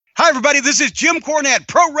everybody. This is Jim Cornette,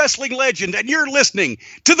 pro wrestling legend, and you're listening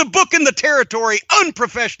to the Book in the Territory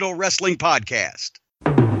Unprofessional Wrestling Podcast.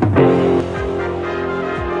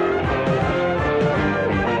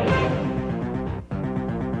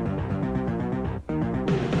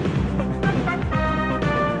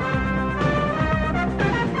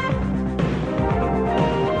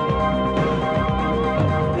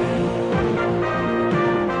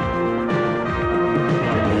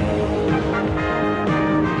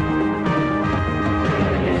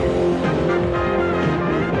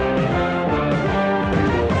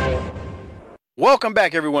 Welcome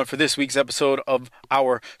back, everyone, for this week's episode of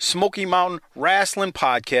our Smoky Mountain Rasslin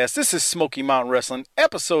podcast. This is Smoky Mountain Wrestling,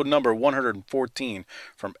 episode number 114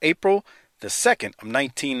 from April the 2nd of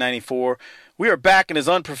 1994. We are back and as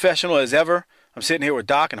unprofessional as ever. I'm sitting here with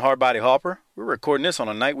Doc and Hardbody Harper. We're recording this on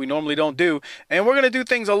a night we normally don't do, and we're going to do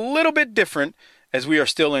things a little bit different as we are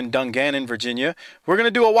still in Dungannon, Virginia. We're going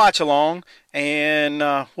to do a watch-along, and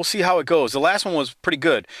we'll see how it goes. The last one was pretty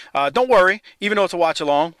good. Don't worry, even though it's a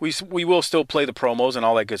watch-along, we will still play the promos and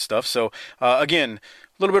all that good stuff. So, again,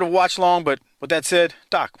 a little bit of a watch-along, but with that said,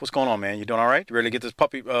 Doc, what's going on, man? You doing all right? You ready to get this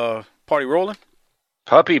puppy party rolling?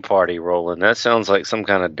 Puppy party rolling? That sounds like some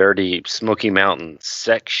kind of dirty Smoky Mountain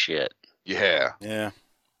sex shit. Yeah. Yeah.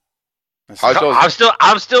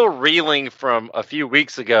 I'm still reeling from a few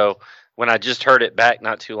weeks ago when I just heard it back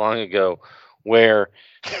not too long ago, where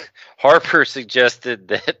Harper suggested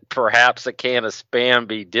that perhaps a can of Spam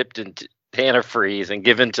be dipped in antifreeze and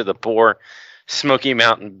given to the poor Smoky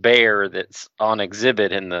Mountain bear that's on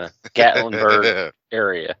exhibit in the Gatlinburg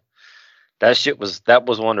area. That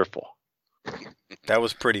was wonderful. That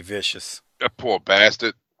was pretty vicious. That poor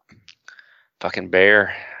bastard. Fucking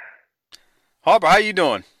bear. Harper, how you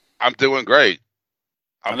doing? I'm doing great.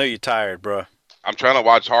 I know you're tired, bro. I'm trying to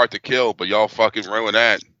watch Hard to Kill, but y'all fucking ruin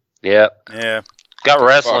that. Yep. Yeah. Got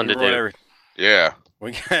wrestling to do. Yeah.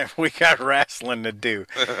 We got wrestling to do.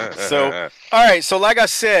 So, all right. So, like I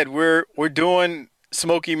said, we're doing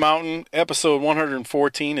Smoky Mountain episode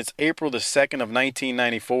 114. It's April the 2nd of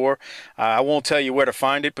 1994. I won't tell you where to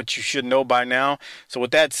find it, but you should know by now. So, with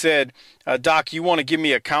that said, Doc, you want to give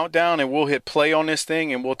me a countdown, and we'll hit play on this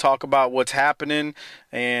thing, and we'll talk about what's happening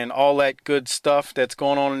and all that good stuff that's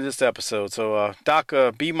going on in this episode. So, Doc,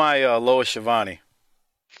 be my Lois Shivani.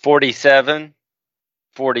 47,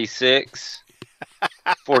 46,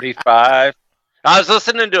 45. I was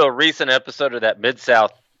listening to a recent episode of that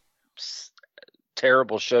Mid-South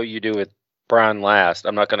terrible show you do with Brian Last.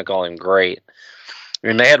 I'm not going to call him great. I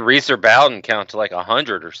mean, they had Reeser Bowden count to like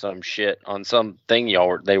 100 or some shit on something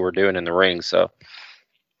they were doing in the ring. So,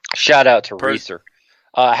 shout out to Reeser.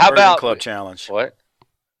 How about Club Challenge? What?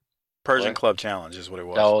 Persian Club Challenge is what it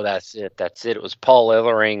was. Oh, that's it. It was Paul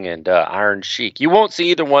Ellering and Iron Sheik. You won't see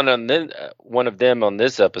either one of them on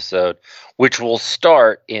this episode, which will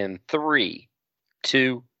start in 3,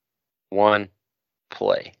 2, 1,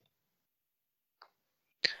 play.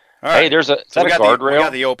 All right. Hey, is that a guardrail? We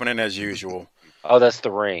got the opening as usual. Oh, that's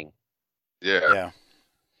the ring. Yeah.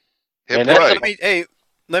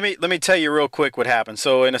 Let me tell you real quick what happened.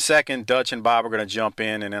 So in a second, Dutch and Bob are going to jump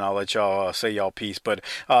in, and then I'll let y'all say y'all piece. But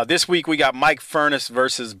this week we got Mike Furnace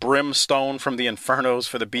versus Brimstone from the Infernos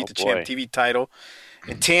for the Beat the Champ TV title.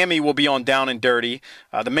 And Tammy will be on Down and Dirty.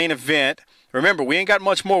 The main event. Remember, we ain't got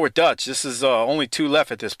much more with Dutch. This is only 2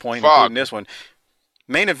 left at this point, including this one.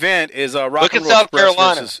 Main event is Rock and Roll South Express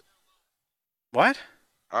Carolina. versus... What?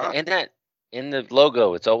 In the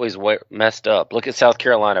logo, it's always messed up. Look at South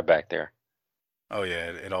Carolina back there. Oh yeah,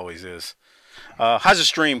 it always is. How's the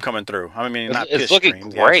stream coming through? I mean, it's looking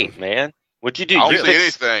great, man. What'd you do? I don't see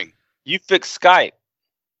anything. You fixed Skype.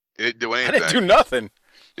 It didn't do anything. I didn't do nothing.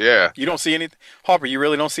 Yeah. You don't see anything, Harper? You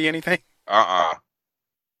really don't see anything?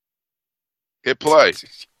 Hit play.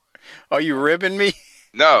 Are you ribbing me?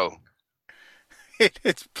 No.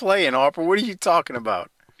 It's playing, Harper. What are you talking about?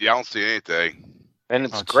 Yeah, I don't see anything. And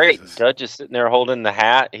it's great. Jesus. Dutch is sitting there holding the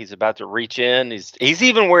hat. He's about to reach in. He's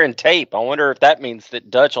even wearing tape. I wonder if that means that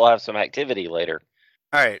Dutch will have some activity later.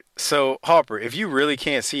 All right. So, Harper, if you really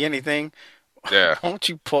can't see anything, why don't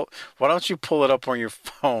you pull it up on your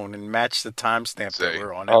phone and match the timestamp that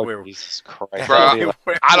we're on? Oh, Jesus Christ. Bro,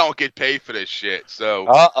 I don't get paid for this shit.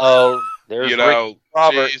 So, there's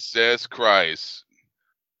Jesus Christ.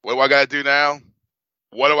 What do I got to do now?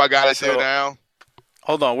 Do now?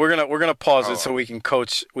 Hold on, we're gonna pause it so we can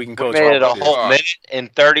coach. We made it a whole minute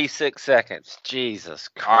and 36 seconds. Jesus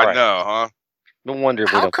Christ! I know, huh? No wonder.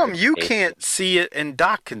 How come you can't see it and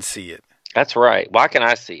Doc can see it? That's right. Why can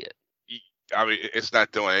I see it? I mean, it's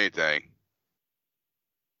not doing anything.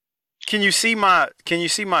 Can you see my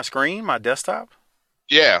screen, my desktop?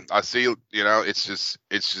 Yeah, I see. It's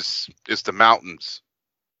the mountains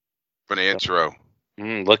for the intro.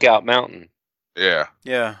 Lookout Mountain. Yeah.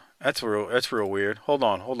 Yeah, that's real weird. Hold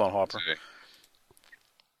on, Harper.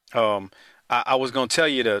 I was gonna tell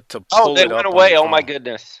you to pull they it up went away. on your Oh my phone.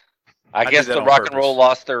 goodness. I did guess that the on Rock and purpose. Roll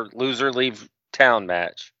lost their loser leave town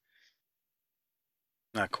match.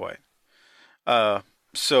 Not quite.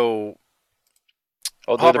 So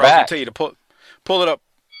Oh, they're Harper, I was gonna back. tell you to pull it up.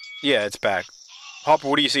 Yeah, it's back. Harper,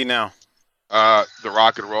 what do you see now? The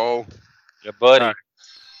Rock and Roll. Yeah, buddy. All right.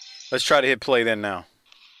 Let's try to hit play then now.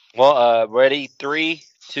 Well, ready? 3,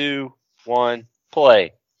 2, 1,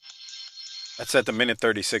 play. That's at the minute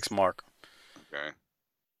 36 mark. Okay.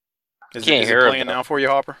 Is Can't it hear playing him, now for you,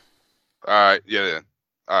 Harper? All right. Yeah.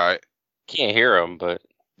 All right. Can't hear him, but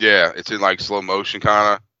Yeah, it's in like slow motion,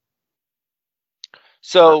 kind of.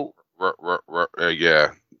 so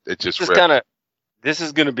Yeah, it just. this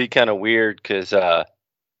is going to be kind of weird because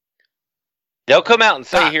they'll come out and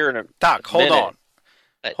say Doc, here in a Doc, hold minute. on.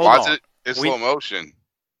 Why Hold is on. it in slow motion?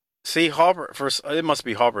 See, Harper, first, it must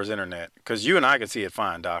be Harper's internet because you and I can see it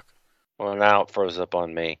fine, Doc. Well, now it froze up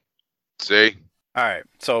on me. See? All right,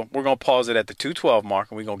 so we're going to pause it at the 2:12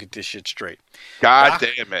 mark and we're going to get this shit straight. God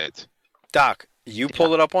Doc, damn it. Doc, you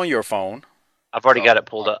pull it up on your phone. I've already got it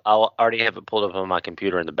pulled up. I already have it pulled up on my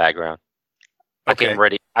computer in the background. Okay. I came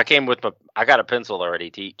ready. I got a pencil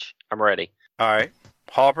already, Teach. I'm ready. All right,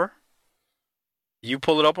 Harper, you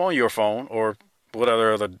pull it up on your phone or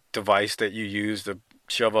whatever other device that you use to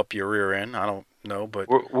shove up your rear end. I don't know, but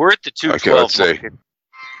We're at the 2:12. Okay, let's see.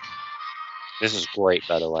 This is great,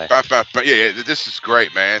 by the way. Yeah, this is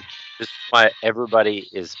great, man. This is why everybody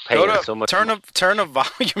is paying so much. Turn the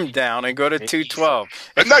volume down and go to 2:12.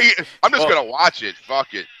 No, I'm just gonna watch it.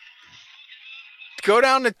 Fuck it. Go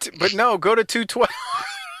down to, go to 2:12.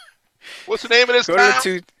 What's the name of this Go town?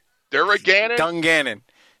 to Dungannon? Dungannon.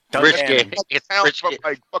 Rich Gannon. It's Sounds Rich. from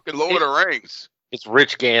like fucking Lord of the Rings. It's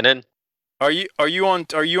Rich Gannon. Are you on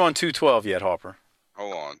 2:12 yet, Harper?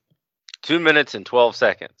 Hold on. 2 minutes and 12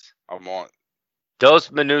 seconds. I'm on.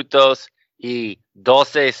 2 minutos y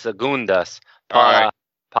 12 segundos para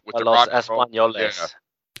With the los rock and roll. españoles.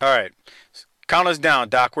 Yeah. All right. Count us down,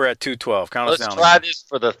 Doc. We're at 2:12. Count us Let's down. try this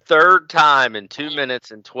for the third time in 2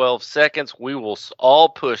 minutes and 12 seconds. We will all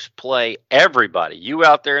push play. Everybody, you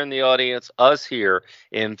out there in the audience, us here,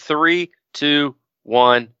 in 3, 2,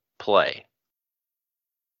 1, play.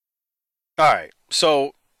 All right.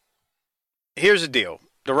 So here's the deal.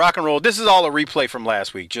 The Rock and Roll. This is all a replay from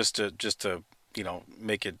last week, just to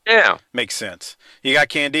make it make sense. You got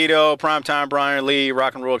Candido, Primetime Brian Lee,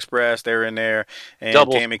 Rock and Roll Express. They're in there, and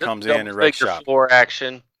Tammy comes in and wrecks shop. Floor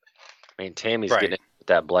action. I mean, Tammy's getting with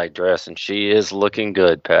that black dress, and she is looking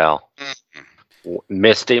good, pal.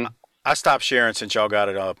 Missed him. I stopped sharing since y'all got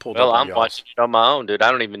it pulled up. Well, I'm watching it on my own, dude. I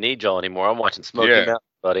don't even need y'all anymore. I'm watching Smoky Mountain,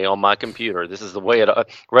 buddy, on my computer. This is the way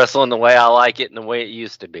wrestling the way I like it and the way it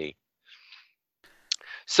used to be.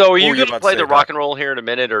 So, are you going to play the Rock and Roll here in a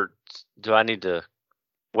minute, or do I need to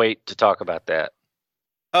wait to talk about that?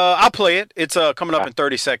 I'll play it. It's coming up in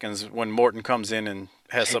 30 seconds when Morton comes in and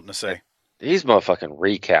has something to say. These motherfucking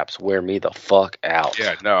recaps wear me the fuck out.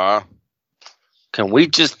 Yeah, no. Can we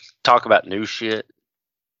just talk about new shit?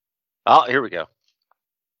 Oh, here we go.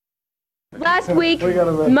 Last week,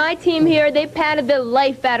 my team here, they patted the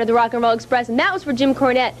life out of the Rock and Roll Express, and that was for Jim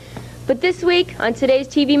Cornette. But this week, on today's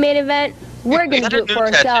TV main event, we're going to do it for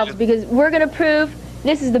ourselves because we're going to prove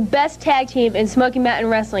this is the best tag team in Smoky Mountain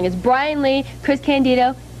Wrestling. It's Brian Lee, Chris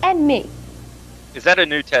Candido, and me. Is that a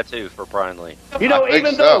new tattoo for Brian Lee? You know,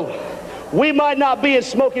 even though we might not be in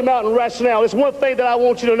Smoky Mountain Wrestling now, there's one thing that I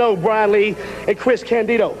want you to know, Brian Lee and Chris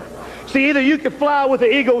Candido. See, either you can fly with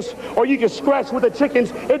the Eagles or you can scratch with the chickens.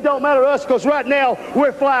 It don't matter to us because right now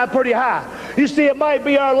we're flying pretty high. You see, it might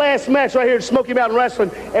be our last match right here at Smoky Mountain Wrestling,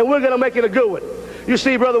 and we're going to make it a good one. You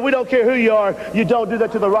see, brother, we don't care who you are. You don't do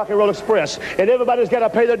that to the Rock and Roll Express. And everybody's got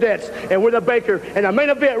to pay their debts. And we're the baker. And the main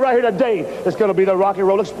event right here today is going to be the Rock and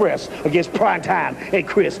Roll Express against Primetime and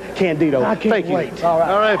Chris Candido. Thank you. All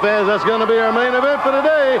right, fans, that's going to be our main event for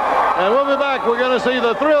today. And we'll be back. We're going to see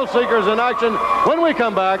the Thrill Seekers in action when we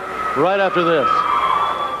come back right after this.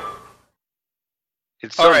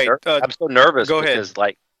 It's so I'm so nervous because,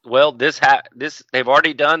 they've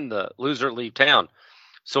already done the loser leave town.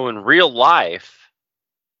 So in real life,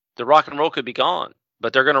 the Rock and Roll could be gone,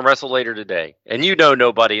 but they're going to wrestle later today. And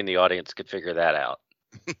nobody in the audience could figure that out.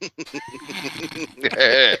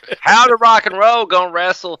 How the Rock and Roll going to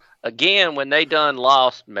wrestle again when they done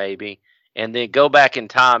lost, maybe, and then go back in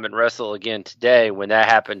time and wrestle again today when that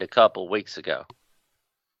happened a couple weeks ago?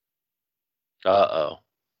 Uh-oh.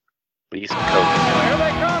 We need some coaching. Here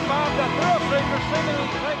they come, Bob.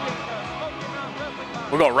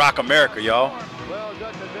 We're gonna rock America, y'all.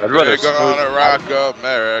 I'd rather We're gonna rock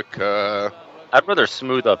America. I'd rather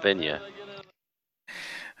smooth up in you.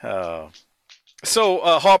 So,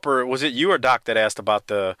 Harper, was it you or Doc that asked about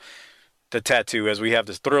the tattoo? As we have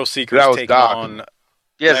this Thrill Seekers That was taking Doc. on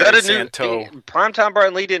Yeah, is that Larry a new Santo. Primetime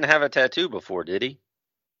Brian Lee didn't have a tattoo before, did he?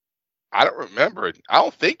 I don't remember it. I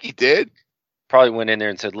don't think he did. Probably went in there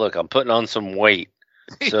and said, "Look, I'm putting on some weight,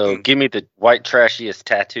 so give me the white trashiest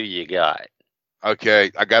tattoo you got."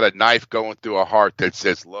 Okay, I got a knife going through a heart that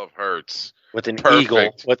says "Love hurts." With an Perfect.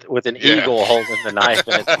 eagle, with an eagle holding the knife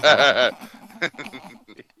in its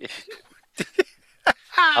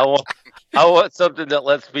I want something that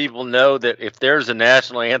lets people know that if there's a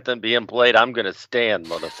national anthem being played, I'm going to stand,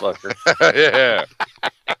 motherfucker. Yeah.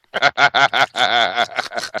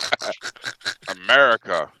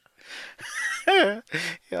 America.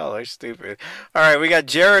 Y'all are stupid. All right, we got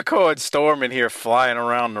Jericho and Storm in here flying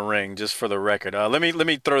around the ring, just for the record. Let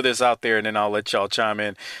me throw this out there, and then I'll let y'all chime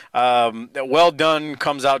in. Well Done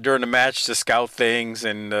comes out during the match to scout things,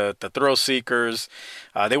 and the Thrill Seekers,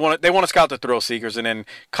 they want to scout the Thrill Seekers, and then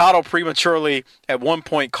Cottle prematurely at one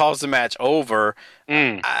point calls the match over.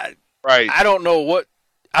 Right. I don't know what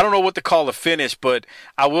to call the finish, but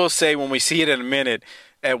I will say when we see it in a minute.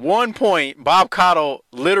 At one point, Bob Cottle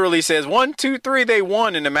literally says, 1, 2, 3, they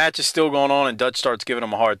won, and the match is still going on, and Dutch starts giving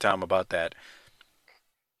him a hard time about that.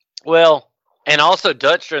 Well, and also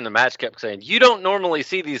Dutch during the match kept saying, "You don't normally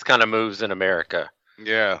see these kind of moves in America."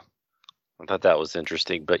 Yeah. I thought that was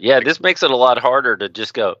interesting. But yeah, this makes it a lot harder to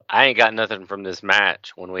just go, "I ain't got nothing from this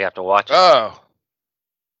match" when we have to watch it. Oh.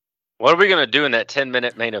 What are we going to do in that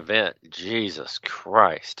 10-minute main event? Jesus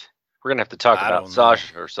Christ. We're going to have to talk about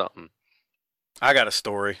Sasha or something. I got a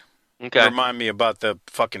story. Okay. Remind me about the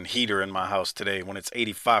fucking heater in my house today when it's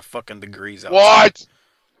 85 fucking degrees outside. What?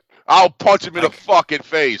 I'll punch him in the fucking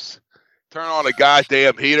face. Turn on the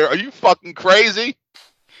goddamn heater. Are you fucking crazy?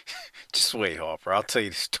 Just wait, Harper. I'll tell you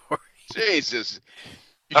the story. Jesus.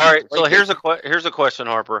 All right. So here's a question,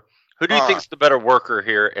 Harper. Who do you think's the better worker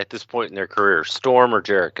here at this point in their career, Storm or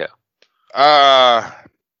Jericho?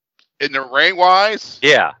 In the ring wise?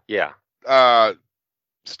 Yeah.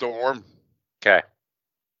 Storm. Okay.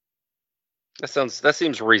 That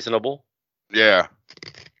seems reasonable. Yeah.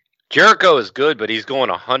 Jericho is good, but he's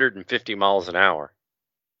going 150 miles an hour.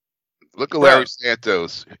 Look at Larry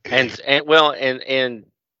Santos. And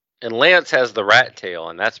Lance has the rat tail,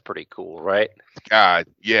 and that's pretty cool, right? God,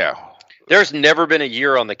 yeah. There's never been a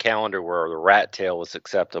year on the calendar where the rat tail was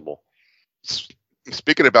acceptable.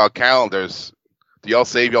 Speaking about calendars, do y'all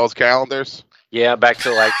save y'all's calendars? Yeah, back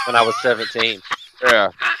to like when I was 17.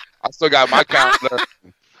 Yeah. I still got my calendar.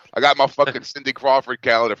 I got my fucking Cindy Crawford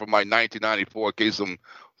calendar from like 1994 in case some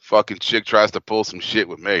fucking chick tries to pull some shit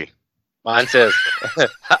with me. Mine says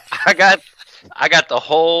I got the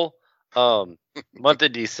whole month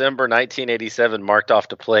of December 1987 marked off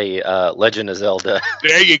to play Legend of Zelda.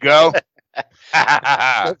 There you go.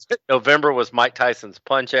 November was Mike Tyson's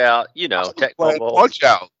Punch Out. You know, Punch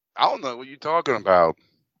Out. I don't know what you're talking about.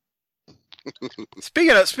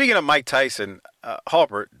 Speaking of Mike Tyson,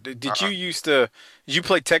 Harper, did you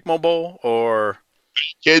play Tecmo Bowl or?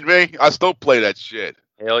 Kidding me? I still play that shit.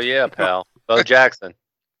 Hell yeah, pal. Bo Jackson.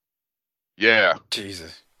 Yeah.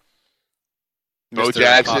 Jesus. Bo Mr.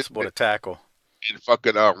 Jackson. Impossible to tackle. And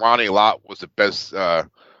fucking Ronnie Lott was the best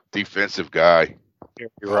defensive guy.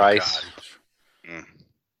 Rice.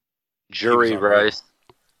 Jury Rice.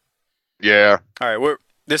 Yeah. All right,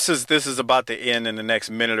 This is about to end in the next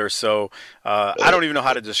minute or so. I don't even know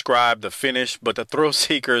how to describe the finish, but the Thrill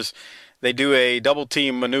Seekers, they do a double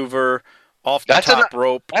team maneuver off the top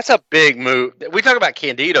rope. That's a big move. We talk about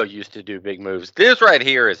Candido used to do big moves. This right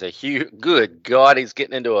here is a huge. Good God, he's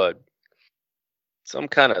getting into some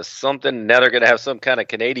kind of something. Now they're going to have some kind of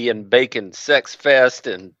Canadian bacon sex fest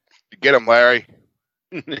and get him, Larry.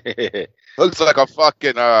 Looks like a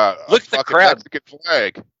fucking the crowd. Mexican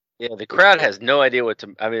flag. Yeah, the crowd has no idea what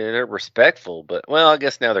to. I mean, they're respectful, but well, I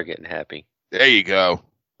guess now they're getting happy. There you go.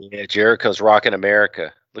 Yeah, Jericho's rocking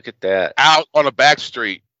America. Look at that. Out on a back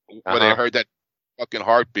street where they heard that fucking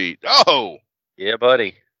heartbeat. Oh, yeah,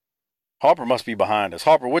 buddy. Harper must be behind us.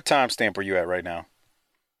 Harper, what time stamp are you at right now?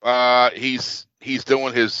 He's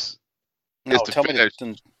doing his. Tell me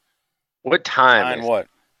what time? Is what?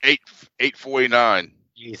 8:49.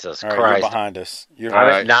 Jesus Christ! Right, you're behind us. I'm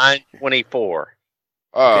at 9:24.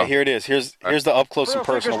 Okay, here it is. Here's the up close and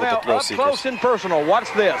personal with the Thrill Seekers. Up close and personal.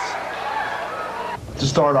 Watch this. To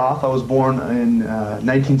start off, I was born in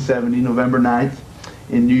 1970, November 9th,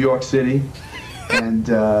 in New York City, and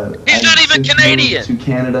he's not even Canadian. To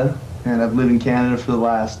Canada, and I've lived in Canada for the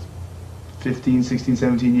last 15, 16,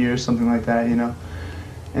 17 years, something like that, you know.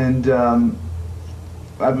 And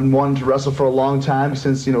I've been wanting to wrestle for a long time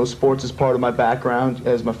since, you know, sports is part of my background,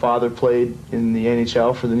 as my father played in the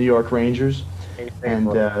NHL for the New York Rangers.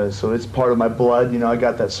 And so it's part of my blood, you know, I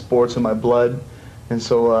got that sports in my blood. And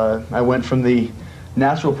so I went from the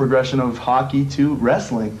natural progression of hockey to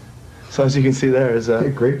wrestling. So as you can see there is a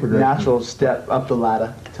great natural step up the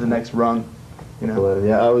ladder to the next rung. You know?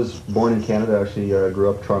 Yeah, I was born in Canada, actually. Grew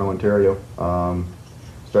up in Toronto, Ontario.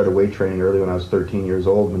 Started weight training early when I was 13 years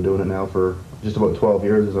old. Been doing it now for just about 12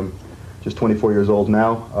 years, as I'm just 24 years old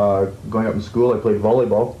now. Going up in school, I played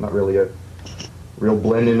volleyball. Not really a real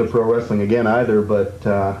blend into pro wrestling again either, but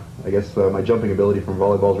I guess my jumping ability from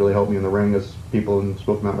volleyball has really helped me in the ring, as people in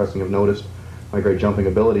Smoky Mountain Wrestling have noticed my great jumping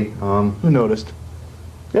ability. Who noticed?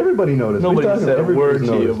 Everybody noticed. Nobody said a word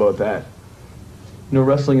to you about that. You know,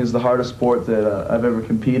 wrestling is the hardest sport that I've ever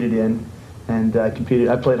competed in, and I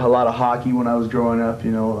played a lot of hockey when I was growing up.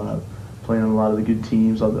 You know, playing on a lot of the good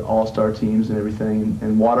teams, all the all-star teams and everything.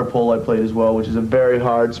 And water polo I played as well, which is a very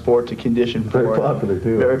hard sport to condition for. Very popular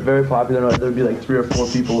too. Very, very popular. There'd be like 3 or 4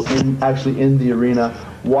 people actually in the arena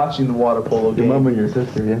watching the water polo game. Your mom and your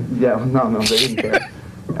sister, yeah? Yeah, no, they didn't care.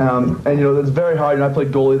 And you know, it's very hard. And I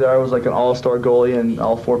played goalie there. I was like an all-star goalie, and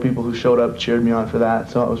all 4 people who showed up cheered me on for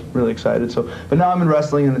that. So I was really excited. But now I'm in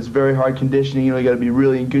wrestling, and it's very hard conditioning. You know, you got to be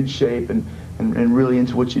really in good shape and really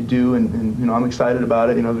into what you do. And you know, I'm excited about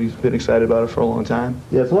it. You know, I've been excited about it for a long time.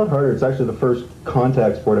 Yeah, it's a lot harder. It's actually the first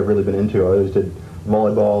contact sport I've really been into. I always did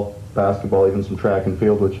volleyball, basketball, even some track and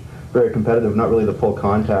field, which very competitive. Not really the full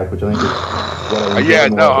contact, which I think is what I enjoy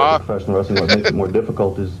more about professional wrestling. What makes it more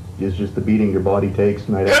difficult is just the beating your body takes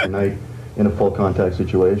night after night in a full contact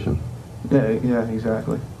situation. Yeah,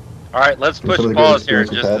 exactly. All right, let's push pause here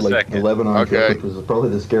just a second. 11 on trip, which was probably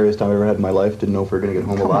the scariest time I ever had in my life. Didn't know if we were going to get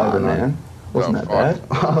home alive or not. Man. Wasn't that bad?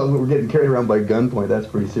 We're getting carried around by gunpoint. That's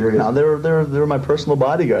pretty serious. No, they were my personal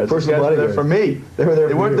bodyguards. Personal bodyguards. They're for me. They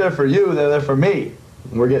weren't there for you. They're there for me.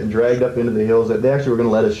 We're getting dragged up into the hills. They actually were going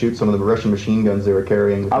to let us shoot some of the Russian machine guns they were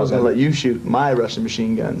carrying. I was going to let you shoot my Russian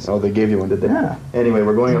machine guns. Oh, they gave you one, did they? Yeah. Anyway,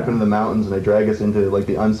 we're going up into the mountains, and they drag us into like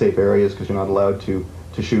the unsafe areas because you're not allowed to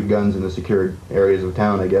shoot guns in the secured areas of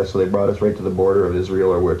town, I guess. So they brought us right to the border of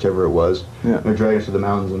Israel or whichever it was. Yeah. They dragged us to the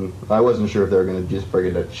mountains, and I wasn't sure if they were going to just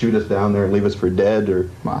friggin' shoot us down there and leave us for dead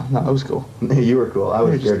or. No, that was cool. You were cool. I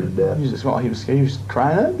was scared to death. He was scared. He was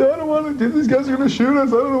crying. I don't want to do. These guys are going to shoot us.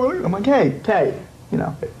 I don't know what. I'm like, hey, you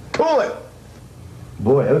know, cool it.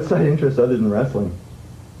 Boy, outside interests other than wrestling.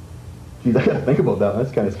 Geez, I gotta think about that.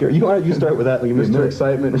 That's kind of scary. You start with that. Like, Mr.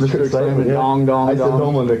 Excitement, yeah. dong. I sit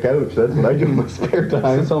home on the couch. That's what I do in my spare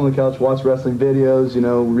time. Sit home on the couch, watch wrestling videos, you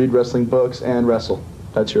know, read wrestling books, and wrestle.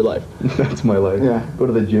 That's your life. That's my life. Yeah. Go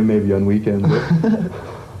to the gym maybe on weekends.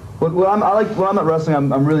 When I'm not wrestling,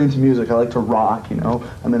 I'm really into music. I like to rock, you know.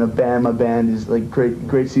 I'm in a band. My band is like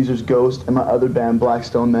Great Caesar's Ghost, and my other band, Black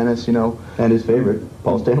Stone Menace, you know. And his favorite,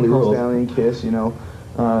 Paul Stanley Rules. Paul Stanley and Kiss, you know.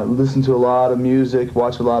 Listen to a lot of music,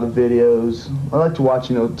 watch a lot of videos. I like to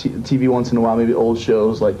watch, you know, TV once in a while, maybe old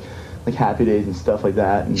shows like Happy Days and stuff like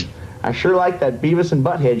that. And I sure like that Beavis and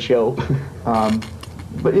Butthead show.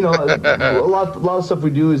 But you know, a lot of stuff we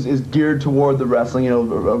do is geared toward the wrestling, you know,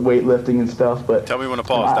 weightlifting and stuff. But tell me when to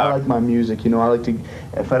pause. I like my music, you know. I like to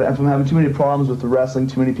if I'm having too many problems with the wrestling,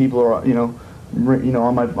 too many people are, you know,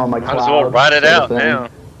 on my cloud. Might as well write it out now.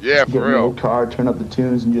 Yeah, for real. Get an old car, turn up the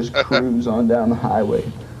tunes, and just cruise on down the highway.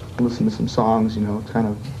 Listen to some songs, you know, it kind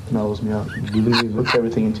of mellows me up. Puts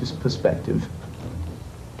everything into perspective.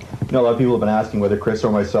 You know, a lot of people have been asking whether Chris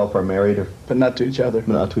or myself are married, but not to each other.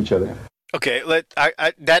 Not to each other. Okay,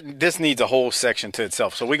 this needs a whole section to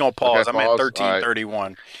itself. So we're gonna pause. I'm at 13:31.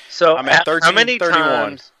 Right. So I'm at 13:31. How many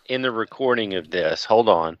times in the recording of this? Hold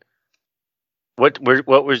on. What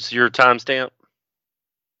was your timestamp?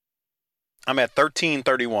 I'm at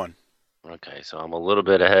 13:31. Okay, so I'm a little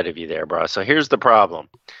bit ahead of you there, bro. So here's the problem.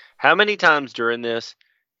 How many times during this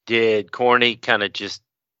did Corny kind of just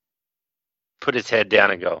put his head down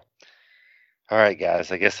and go, all right,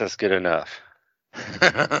 guys, I guess that's good enough?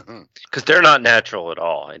 Because they're not natural at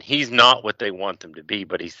all. And he's not what they want them to be,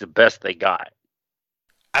 but he's the best they got.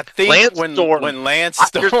 I think when Lance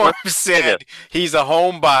Storm said he's a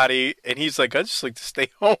homebody, and he's like, I just like to stay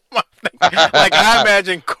home. Like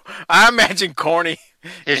I imagine Corny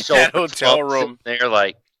in that hotel room. They're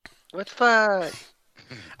like, what the fuck?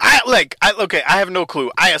 I have no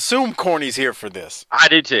clue. I assume Corny's here for this. I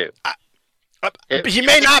do too. He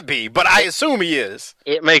may not be, but I assume he is.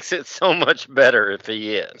 It makes it so much better if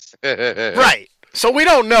he is. Right. So we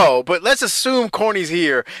don't know, but let's assume Corny's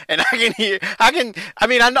here, and I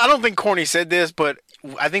don't think Corny said this, but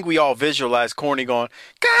I think we all visualize Corny going,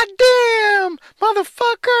 "God damn,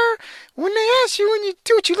 motherfucker! When they ask you when you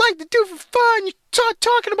do what you like to do for fun, you start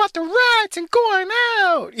talking about the rights and going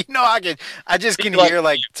out." You know, I just can hear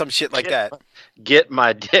like some shit like that. Get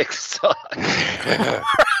my dick sucked.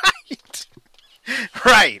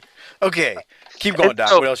 Right. Okay. Keep going,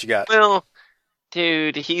 Doc. What else you got? Well,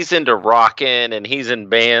 dude, he's into rocking and he's in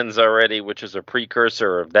bands already, which is a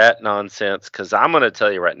precursor of that nonsense. Because I'm going to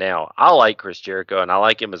tell you right now, I like Chris Jericho and I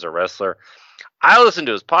like him as a wrestler. I listen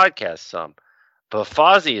to his podcast some, but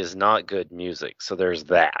Fozzy is not good music. So there's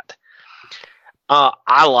that.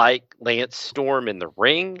 I like Lance Storm in the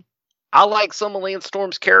ring. I like some of Lance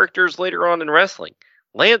Storm's characters later on in wrestling.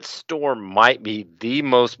 Lance Storm might be the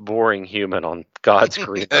most boring human on God's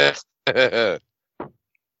green earth. I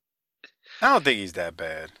don't think he's that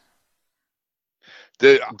bad.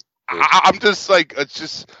 I'm just like, it's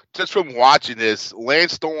just from watching this,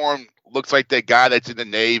 Lance Storm looks like that guy that's in the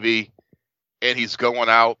Navy, and he's going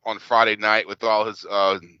out on Friday night with all his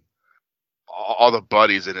all the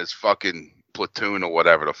buddies in his fucking platoon or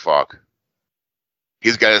whatever the fuck.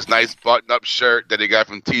 He's got his nice button-up shirt that he got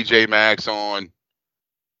from TJ Maxx on.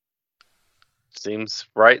 Seems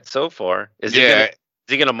right so far. Is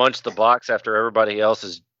he gonna munch the box after everybody else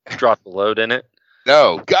has dropped the load in it?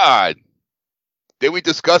 No, God. Did we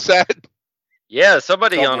discuss that? Yeah,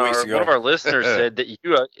 somebody on one of our listeners said that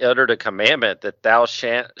you uttered a commandment that thou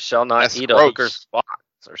shall not That's eat gross. a hooker's box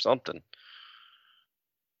or something.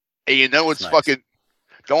 And you know it's nice. Fucking.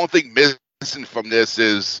 The only thing missing from this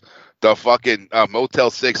is the fucking Motel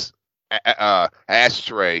 6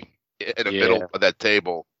 ashtray in the middle of that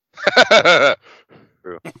table.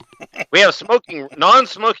 We have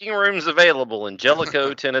non-smoking rooms available in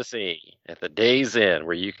Jericho, Tennessee, at the Days Inn,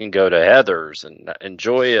 where you can go to Heather's and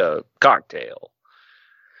enjoy a cocktail.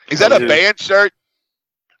 Is that a band shirt?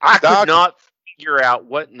 I could not figure out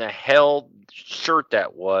what in the hell shirt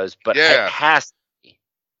that was, but it has to be.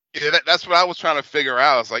 Yeah, that's what I was trying to figure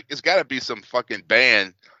out. I was like, it's got to be some fucking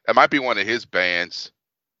band. That might be one of his bands.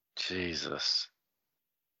 Jesus.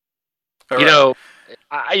 All right.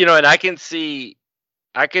 And I can see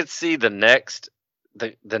the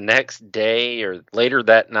next day or later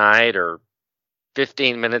that night or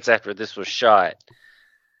 15 minutes after this was shot.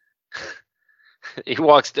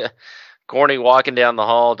 Corny walking down the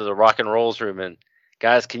hall to the rock and rolls room and,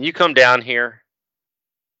 guys, can you come down here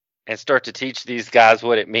and start to teach these guys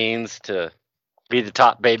what it means to be the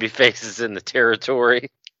top baby faces in the territory?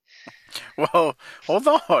 Well, hold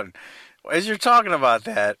on. As you're talking about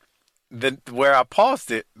that, where I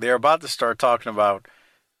paused it, they're about to start talking about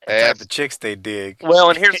the type of chicks they dig. Well,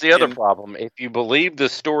 and here's the other problem. If you believe the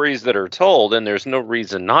stories that are told, and there's no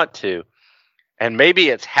reason not to, and maybe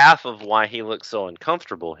it's half of why he looks so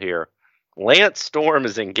uncomfortable here, Lance Storm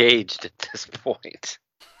is engaged at this point.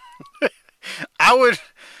 I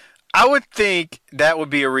would think that would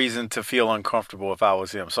be a reason to feel uncomfortable if I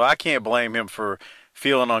was him. So I can't blame him for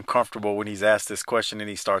feeling uncomfortable when he's asked this question and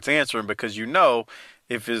he starts answering, because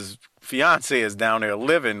if his fiance is down there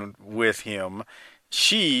living with him,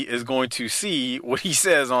 she is going to see what he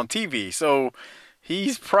says on TV. So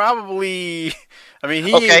he's probably,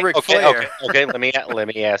 ain't Ric Flair. Okay. Let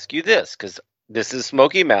me ask you this, because this is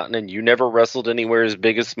Smoky Mountain, and you never wrestled anywhere as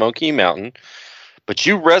big as Smoky Mountain, but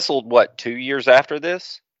you wrestled 2 years after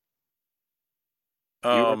this?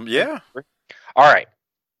 Yeah. All right,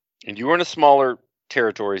 and you were in a smaller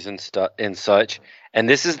territories and such, and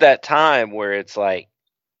this is that time where it's like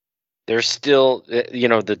there's still,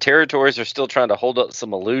 the territories are still trying to hold up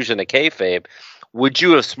some illusion of kayfabe. Would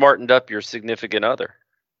you have smartened up your significant other?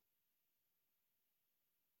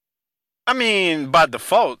 By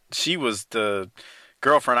default, she was the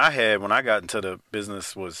girlfriend I had when I got into the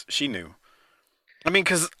business. She knew.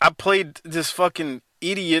 Because I played this fucking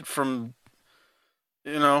idiot from,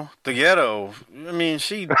 the ghetto.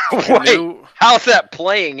 She knew. How's that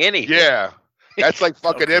playing anything? Yeah. That's like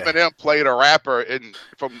fucking Eminem playing a rapper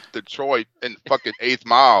from Detroit in fucking 8th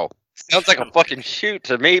Mile. Sounds like a fucking shoot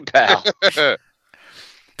to me, pal.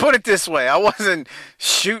 Put it this way, I wasn't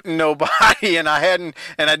shooting nobody, and I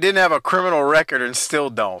didn't have a criminal record, and still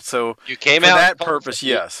don't. So you came for out that purpose,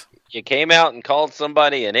 yes. You came out and called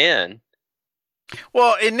somebody an N.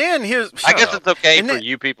 Well, and then I guess it's okay for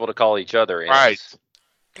you people to call each other N's. Right.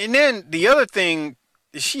 And then the other thing,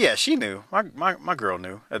 she knew. My girl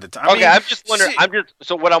knew at the time. Okay, I'm just wondering.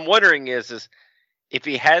 So what I'm wondering is if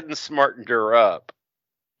he hadn't smartened her up,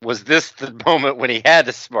 was this the moment when he had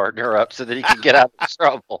to smarten her up so that he could get out of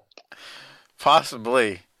trouble?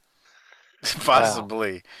 Possibly. Wow.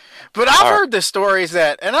 But I've heard the stories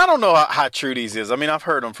and I don't know how true these is. I've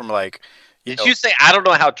heard them from Did you say I don't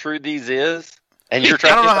know how true these is? And you're I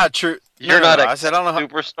trying. don't know how true. You're not a I said I don't know how.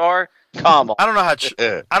 superstar. Come on. I don't know how.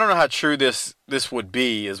 I don't know how true this would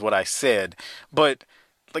be, is what I said. But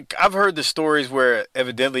like I've heard the stories where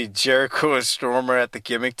evidently Jericho and Storm are at the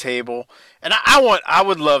gimmick table, and I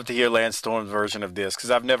would love to hear Lance Storm's version of this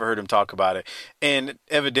because I've never heard him talk about it. And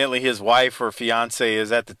evidently his wife or fiance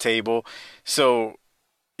is at the table, so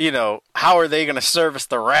how are they going to service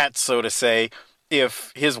the rats, so to say,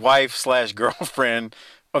 if his wife / girlfriend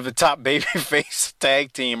of the top babyface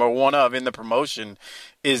tag team or one of in the promotion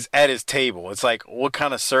is at his table? It's like, what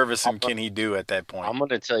kind of servicing can he do at that point? I'm going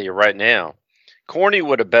to tell you right now, Corny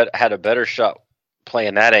would have had a better shot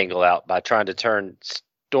playing that angle out by trying to turn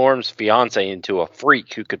Storm's fiance into a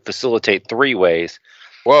freak who could facilitate 3-ways.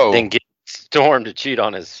 Whoa. Than get Storm to cheat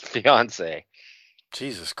on his fiance.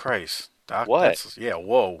 Jesus Christ, Doc. What?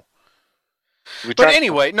 Whoa. But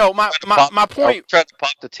anyway, no, my point. Trying to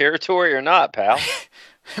pop the territory or not, pal?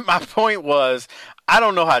 My point was, I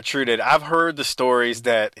don't know how true that. I've heard the stories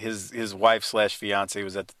that his wife / fiance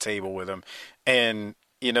was at the table with him, and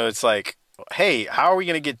it's like, hey, how are we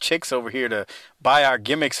gonna get chicks over here to buy our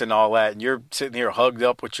gimmicks and all that? And you're sitting here hugged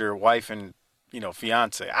up with your wife and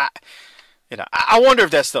fiance. I wonder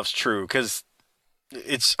if that stuff's true because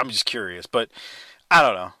I'm just curious, but I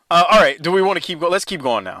don't know. All right, do we want to keep going? Let's keep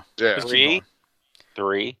going now. Yeah.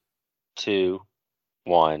 3, 2,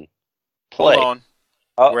 1. Play. Hold on.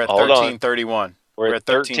 Oh, We're at hold 13:31. We're at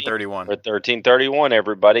 13:31. We're at 13:31,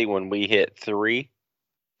 everybody. When we hit 3,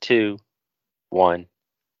 2, 1,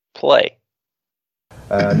 play.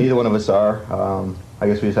 Neither one of us are. I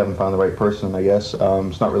guess we just haven't found the right person, I guess.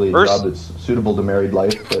 It's not really a job that's suitable to married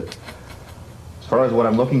life, but as far as what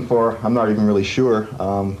I'm looking for, I'm not even really sure.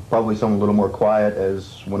 Probably someone a little more quiet,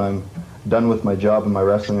 as when I'm done with my job and my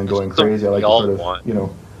wrestling and going crazy, I like to sort of,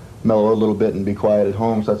 mellow a little bit and be quiet at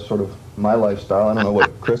home. So that's sort of my lifestyle. I don't know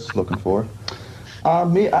what Chris is looking for.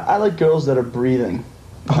 I like girls that are breathing.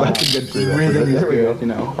 That's a good breathing is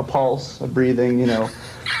good, a pulse, a breathing,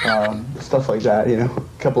 stuff like that, a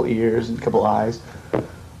couple ears and a couple eyes.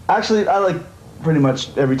 Actually, I like pretty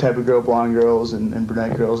much every type of girl, blonde girls and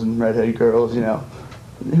brunette girls and redheaded girls,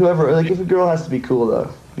 whoever. Like, if a girl has to be cool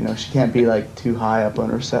though, she can't be like too high up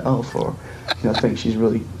on herself or think she's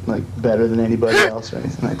really like better than anybody else or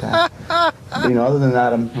anything like that. Other than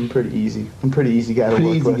that, I'm pretty easy. I'm a pretty easy guy to work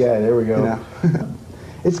with. Pretty easy guy. There we go.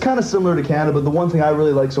 It's kind of similar to Canada, but the one thing I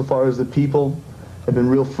really like so far is the people have been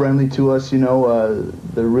real friendly to us. They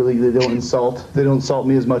don't insult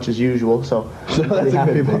me as much as usual. So I'm pretty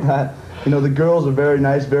happy about that. The girls are very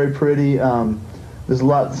nice, very pretty.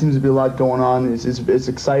 Seems to be a lot going on. It's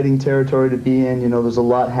exciting territory to be in. There's a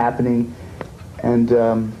lot happening, and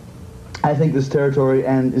I think this territory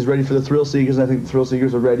is ready for the Thrill Seekers. And I think the Thrill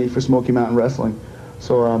Seekers are ready for Smoky Mountain Wrestling.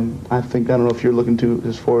 So I don't know if you're looking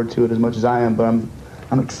forward to it as much as I am, but I'm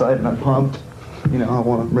excited. I'm pumped.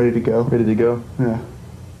 I'm ready to go. Ready to go. Yeah.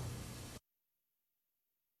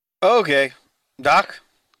 Okay, Doc.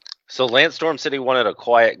 So Lance Storm said he wanted a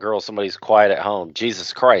quiet girl. Somebody's quiet at home.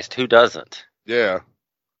 Jesus Christ, who doesn't? Yeah.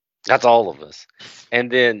 That's all of us.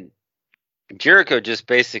 And then Jericho just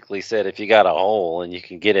basically said, if you got a hole and you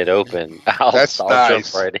can get it open, I'll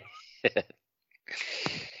jump right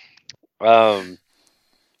in.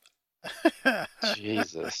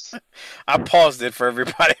 Jesus. I paused it for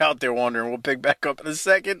everybody out there wondering. We'll pick back up in a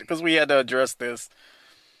second because we had to address this.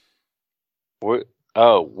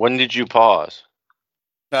 When did you pause?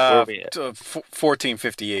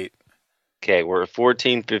 14:58. Okay, we're at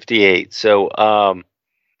 14:58. So,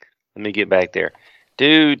 let me get back there,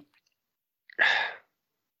 dude.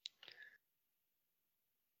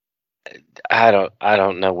 I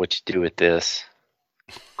don't know what you do with this.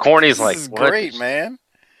 Corny's this is great, man.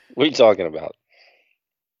 What are you talking about?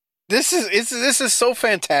 This is so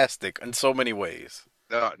fantastic in so many ways.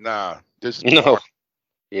 No.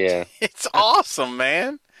 Yeah. It's awesome,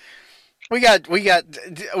 man. We got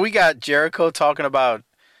Jericho talking about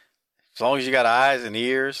as long as you got eyes and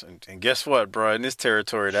ears, and guess what, bro? In this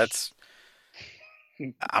territory,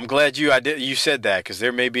 I'm glad you said that because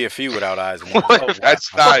there may be a few without eyes and ears. Oh, wow.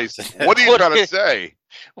 That's nice. What are you trying to say?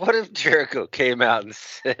 What if Jericho came out and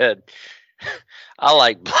said, "I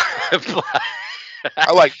like black."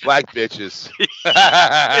 I like black bitches.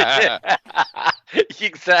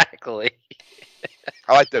 Exactly.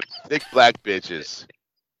 I like the thick black bitches.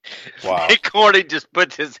 Wow. And Corny just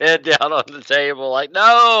puts his head down on the table like,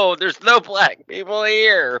 no, there's no black people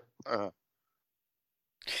here. God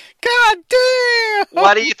damn!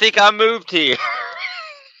 Why do you think I moved here?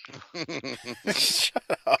 Shut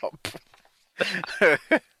up.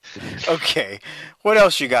 Okay. What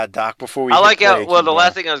else you got, Doc, before we I like hit play how, well, keep the going?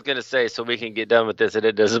 last thing I was going to say, so we can get done with this, and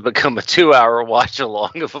it doesn't become a 2-hour watch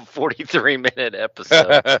along of a 43-minute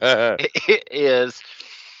episode, is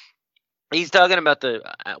he's talking about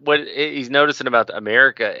what he's noticing about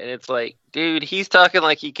America, and it's like, dude, he's talking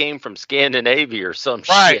like he came from Scandinavia or some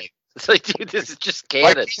Right. shit. It's like, dude, this is just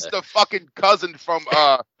Canada. Like he's the fucking cousin from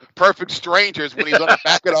Perfect Strangers when he's on the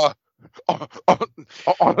back of the on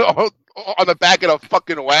the back of the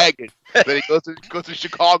fucking wagon. Then he goes to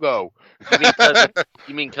Chicago.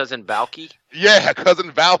 You mean cousin Valky? Yeah, cousin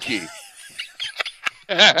Valky.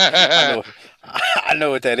 I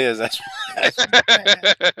know what that is. That's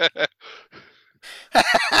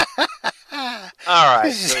All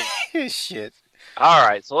right. Shit. All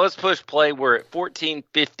right, so let's push play. We're at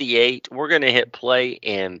 14:58. We're going to hit play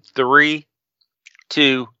in 3,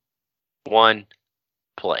 2, 1,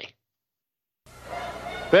 play.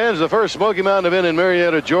 Fans, the first Smoky Mountain event in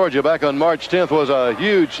Marietta, Georgia back on March 10th was a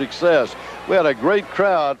huge success. We had a great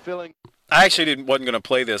crowd filling. I actually wasn't going to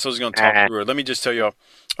play this. I was going to talk through it. Let me just tell you.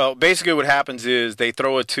 Basically, what happens is they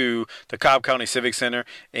throw it to the Cobb County Civic Center,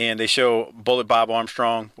 and they show Bullet Bob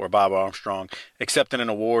Armstrong, accepting an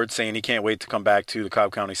award, saying he can't wait to come back to the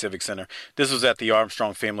Cobb County Civic Center. This was at the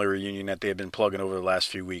Armstrong family reunion that they had been plugging over the last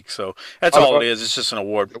few weeks. So that's all it is. It's just an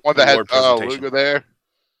award. The one that had presentation. Luger there?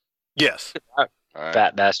 Yes. Right.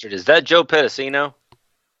 Fat bastard. Is that Joe Pedicino?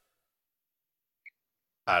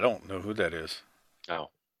 I don't know who that is. Oh.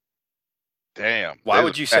 Damn. Why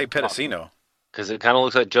would you say Pedicino? Because it kind of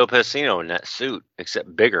looks like Joe Pedicino in that suit,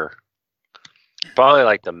 except bigger. Probably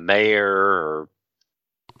like the mayor or...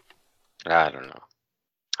 I don't know.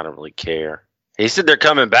 I don't really care. He said they're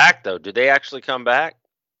coming back, though. Did they actually come back?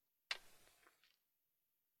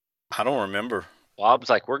 I don't remember. Bob's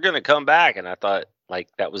like, we're going to come back. And I thought, like,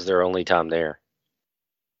 that was their only time there.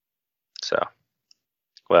 So,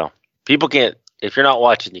 well, people can't... If you're not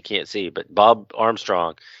watching, you can't see. But Bob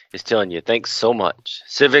Armstrong is telling you, thanks so much.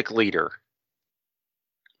 Civic leader.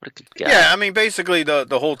 What a good guy. Yeah, I mean, basically the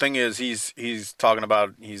whole thing is he's talking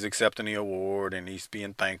about he's accepting the award and he's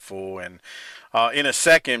being thankful. And in a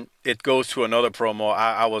second, it goes to another promo.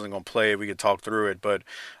 I wasn't going to play it. We could talk through it. But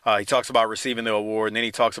he talks about receiving the award. And then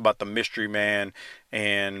he talks about the mystery man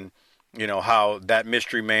and, you know, how that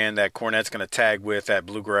mystery man that Cornette's going to tag with at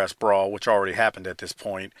Bluegrass Brawl, which already happened at this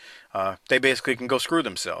point, they basically can go screw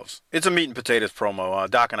themselves. It's a meat and potatoes promo.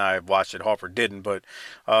 Doc and I have watched it. Harper didn't. But,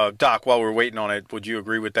 Doc, while we're waiting on it, would you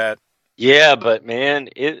agree with that? Yeah, but, man,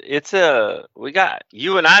 we got,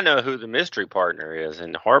 you and I know who the mystery partner is,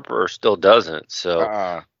 and Harper still doesn't. So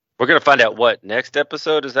we're going to find out what, next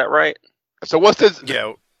episode? Is that right? So what's this?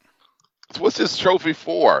 Yeah. What's this trophy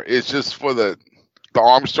for? It's just for the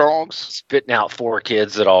Armstrongs? Spitting out 4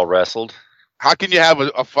 kids that all wrestled. How can you have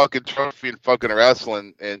a fucking trophy in fucking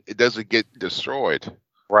wrestling and it doesn't get destroyed?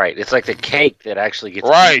 Right. It's like the cake that actually gets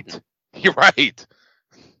right. eaten. You're right.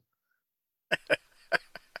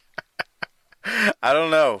 I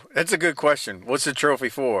don't know. That's a good question. What's the trophy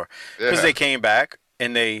for? Because they came back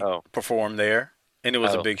and they performed there, and it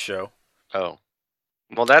was a big show. Oh,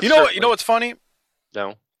 well, that's you know what? You know what's funny?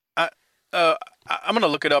 No. I'm gonna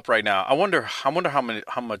look it up right now. I wonder how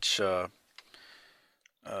much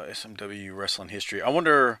SMW wrestling history. I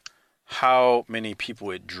wonder how many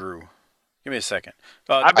people it drew. Give me a second.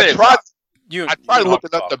 I tried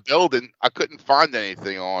looking up the building. I couldn't find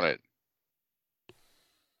anything on it.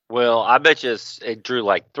 Well, I bet you it drew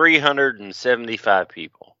like 375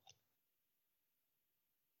 people.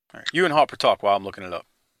 All right. You and Harper talk while I'm looking it up.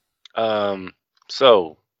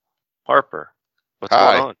 So, Harper, what's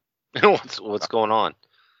going on? What's going on?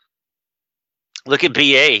 Look at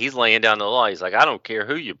BA. He's laying down the law. He's like, I don't care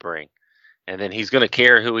who you bring. And then he's going to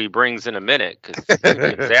care who he brings in a minute because he's going to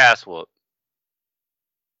get his ass whooped.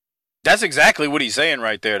 That's exactly what he's saying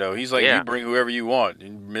right there, though. He's like, you bring whoever you want.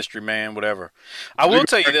 Mystery man, whatever. I will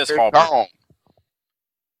tell you this, Harper.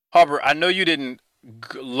 Harper, I know you didn't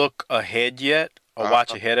look ahead yet or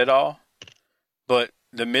watch ahead at all, but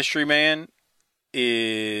the mystery man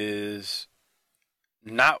is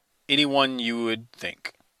not anyone you would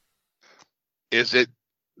think. Is it?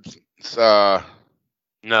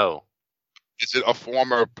 No. Is it a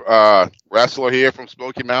former wrestler here from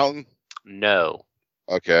Smoky Mountain? No.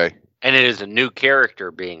 Okay. And it is a new character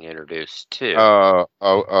being introduced too.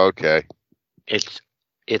 Okay.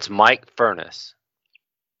 It's Mike Furness.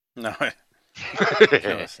 No.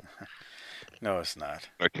 No, it's not.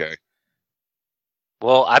 Okay.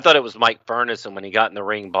 Well, I thought it was Mike Furness, and when he got in the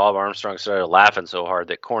ring, Bob Armstrong started laughing so hard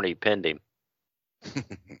that Corny pinned him.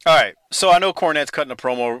 All right, so I know Cornette's cutting a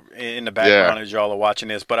promo in the background as y'all are watching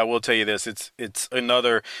this, but I will tell you this: it's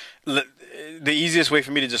another. the easiest way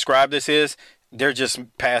for me to describe this is they're just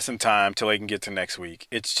passing time till they can get to next week.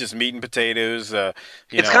 It's just meat and potatoes. I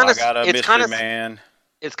got a mystery man.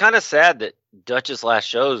 It's kind of sad that Dutch's last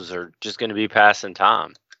shows are just going to be passing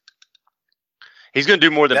time. He's going to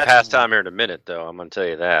do more than pass time here in a minute, though. I'm going to tell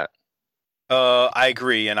you that. I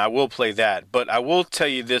agree, and I will play that. But I will tell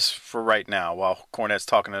you this for right now while Cornette's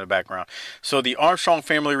talking in the background. So the Armstrong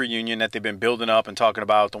family reunion that they've been building up and talking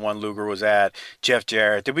about, the one Luger was at, Jeff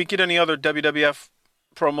Jarrett. Did we get any other WWF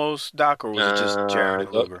promos, Doc, or was it just Jarrett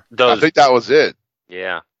and Luger? I think that was it.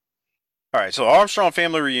 Yeah. All right, so Armstrong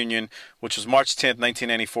family reunion, which was March 10th,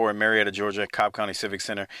 1994 in Marietta, Georgia, at Cobb County Civic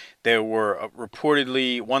Center. There were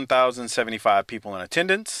reportedly 1,075 people in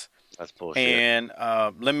attendance. That's bullshit. And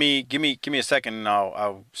give me a second, and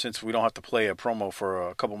I'll since we don't have to play a promo for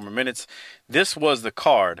a couple more minutes. This was the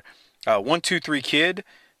card. 1-2-3 Kid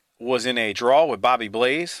was in a draw with Bobby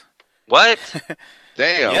Blaze. What?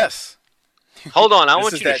 Damn. Yes. Hold on, I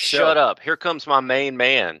want you to shut up. Here comes my main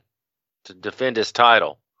man to defend his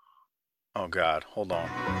title. Oh, God. Hold on.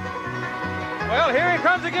 Well, here he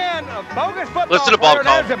comes again. A bogus football Listen to Bob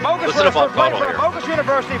player. There's a bogus Listen to Bob playing Caudle for here. a bogus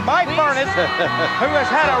university, Mike Furness, who has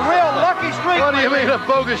had a real lucky streak. What do you mean a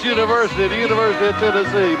bogus university? The University of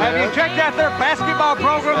Tennessee, man. Have you checked out their basketball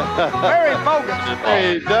program? Very bogus.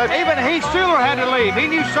 Hey, Dutch. Even Heath Schuler had to leave. He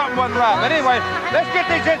knew something wasn't right. But anyway, let's get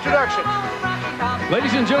these introductions.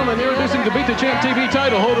 Ladies and gentlemen, introducing the Beat the Champ TV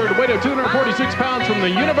title holder at a weight of 246 pounds from the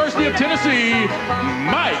University of Tennessee,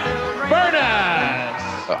 Mike Furness.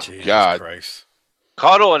 Oh, Jesus God. Christ.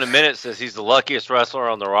 Caudle in a minute says he's the luckiest wrestler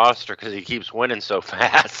on the roster because he keeps winning so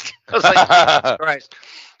fast. I was like, Jesus Christ.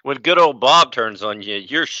 When good old Bob turns on you,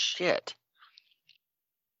 you're shit.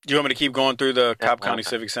 Do you want me to keep going through the Cobb County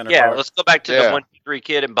Civic Center? Yeah, card? let's go back to the 1-2-3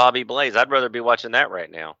 Kid and Bobby Blaze. I'd rather be watching that right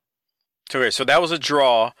now. Okay, so that was a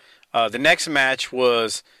draw. The next match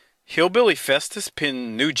was Hillbilly Festus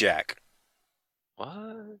pin New Jack. What?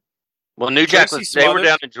 Well, New Jack they were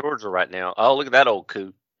down in Georgia right now. Oh, look at that old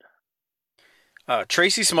coot.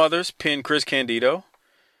 Tracy Smothers pinned Chris Candido.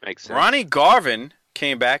 Makes sense. Ronnie Garvin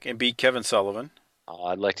came back and beat Kevin Sullivan. Oh,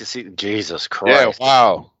 I'd like to see Jesus Christ. Yeah,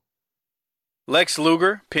 wow. Lex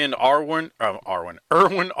Luger pinned Erwin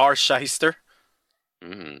R. Shyster.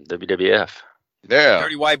 WWF. Yeah.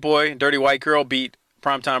 Dirty White Boy and Dirty White Girl beat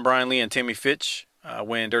Primetime Brian Lee and Timmy Fitch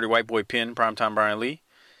when Dirty White Boy pinned Primetime Brian Lee.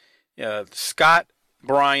 Scott,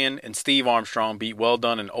 Bryan, and Steve Armstrong beat Well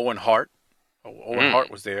Done and Owen Hart. Owen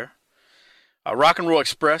Hart was there. Rock and Roll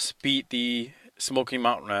Express beat the Smoky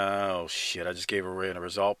Mountain. Oh, shit. I just gave away the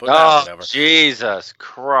result. But whatever. Jesus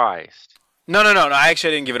Christ. No. Actually,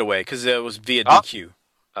 I didn't give it away because it was via DQ.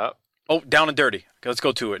 Oh, Down and Dirty. Okay, let's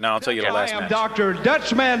go to it. Now I'll tell you the last match. I am Dr.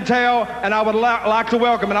 Dutch Mantell, and I would like to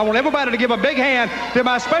welcome, and I want everybody to give a big hand to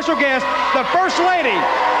my special guest, the First Lady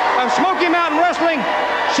of Smoky Mountain Wrestling.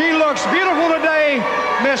 She looks beautiful today,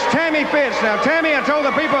 Miss Tammy Fitz. Now, Tammy, I told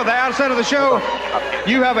the people at the outset of the show,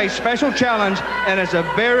 you have a special challenge, and it's a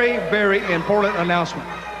very, very important announcement.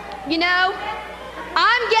 You know,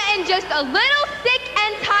 I'm getting just a little sick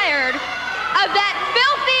and tired of that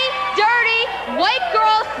filthy, dirty, white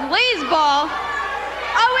girl sleazeball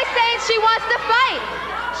always saying she wants to fight.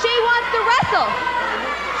 She wants to wrestle.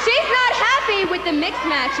 She's not happy with the mixed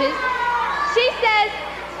matches. She says,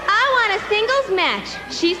 I want a singles match.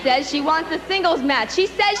 She says she wants a singles match.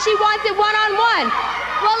 She says she wants it one-on-one.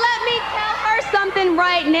 Well, let me tell her something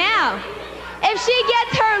right now. If she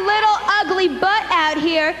gets her little ugly butt out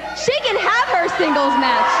here, she can have her singles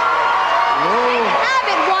match. She can have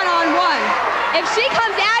it one-on-one. If she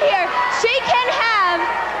comes out here, she can have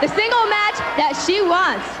the single match that she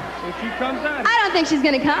wants. If she comes out, I don't think she's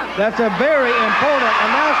going to come. that's a very important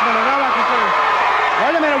announcement, and I like to say,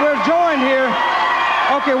 wait a minute, we're joined here.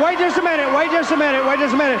 Okay, wait just a minute.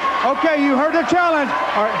 Okay, you heard the challenge.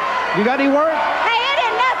 All right, you got any word? Hey, it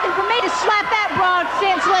ain't nothing for me to slap that broad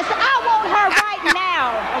senseless. I want her right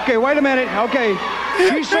now. Okay, wait a minute. Okay,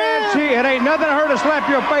 she said it ain't nothing to her to slap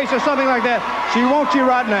your face or something like that. She wants you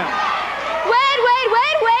right now.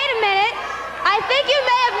 Wait a minute. I think you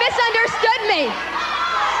may have misunderstood me.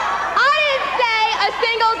 I didn't say a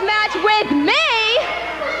singles match with me.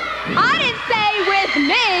 I didn't say with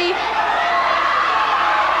me.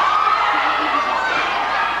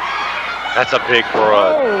 That's a big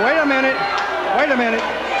broad. Oh, wait a minute.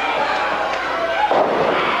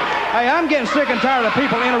 Hey, I'm getting sick and tired of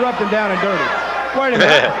people interrupting Down and Dirty. Wait a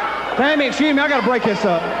minute. Tammy, excuse me, I gotta break this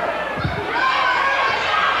up.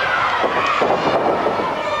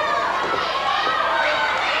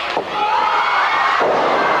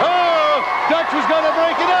 Dutch was going to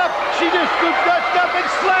break it up. She just scooped Dutch up and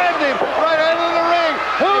slammed him right out of the ring.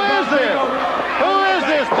 Who is this? Who is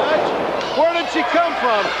this, Dutch? Where did she come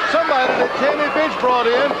from? Somebody that Tammy Fitch brought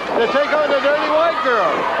in to take on the Dirty White Girl.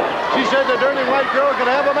 She said the Dirty White Girl could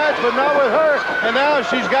have a match, but not with her. And now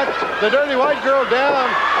she's got the Dirty White Girl down,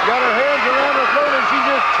 got her hands around her throat, and she's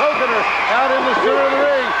just choking her out in the center of the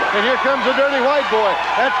ring. And here comes the Dirty White Boy.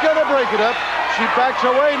 That's going to break it up. She backs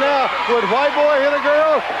away now. Would White Boy hit a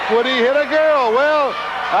girl? Would he hit a girl? Well,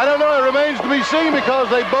 I don't know. It remains to be seen because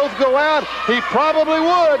they both go out. He probably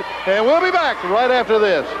would. And we'll be back right after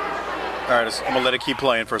this. All right, I'm going to let it keep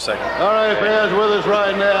playing for a second. All right, fans, with us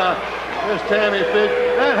right now, Miss Tammy Fitch.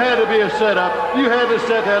 That had to be a setup. You had to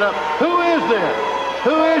set that up. Who is that?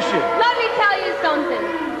 Who is she? Let me tell you something.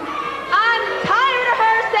 I'm tired of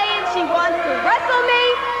her saying she wants to wrestle me.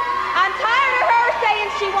 I'm tired of her saying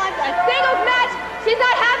she wants a singles match. She's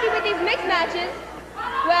not happy with these mixed matches.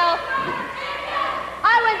 Well,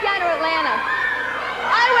 I went down to Atlanta.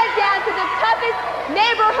 I went down to the toughest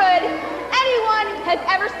neighborhood anyone has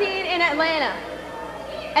ever seen in Atlanta.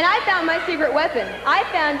 And I found my secret weapon. I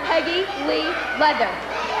found Peggy Lee Leather.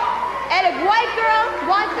 And if White Girl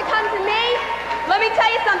wants to come to me, let me tell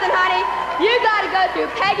you something, honey. You gotta go through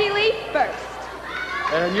Peggy Lee first.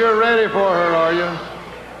 And you're ready for her, are you?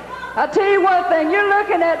 I'll tell you one thing, you're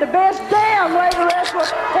looking at the best damn lady wrestler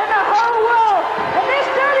in the whole world. And this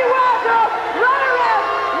Dirty White Girl running around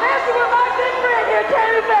messing with my big friend here,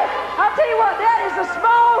 Tammy Fitch. I'll tell you what, that is a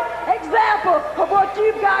small example of what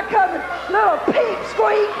you've got coming. Little peep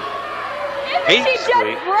squeak. Isn't she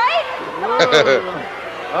just great?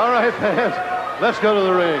 All right, fans, let's go to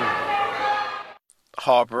the ring.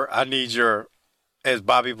 Harper, I need your, as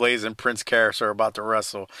Bobby Blaze and Prince Karras are about to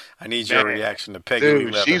wrestle, I need your reaction to Peggy Lee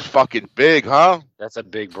Dude, Leather. she's fucking big, huh? That's a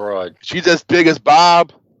big broad. She's as big as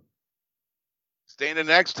Bob. Standing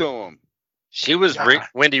next to him. She was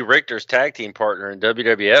Wendy Richter's tag team partner in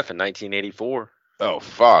WWF in 1984. Oh,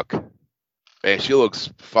 fuck. Man, she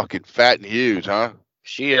looks fucking fat and huge, huh?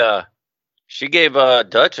 She gave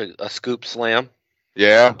Dutch a scoop slam.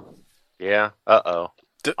 Yeah. Yeah. Uh-oh.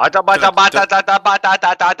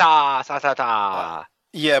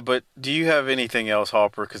 Yeah, but do you have anything else,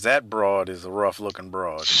 Harper? Because that broad is a rough-looking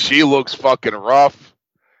broad. She looks fucking rough.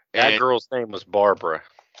 That girl's name was Barbara.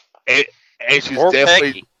 And she's Or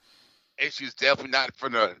definitely... Peggy. And she's definitely not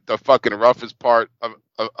from the fucking roughest part of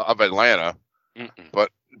Atlanta. Mm-mm.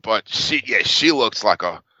 But she looks like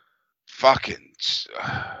a fucking...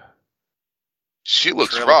 she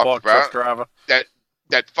looks rough, bro.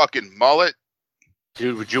 That fucking mullet.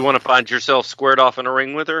 Dude, would you want to find yourself squared off in a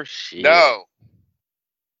ring with her? No.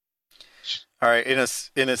 All right, in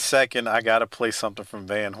a second, I got to play something from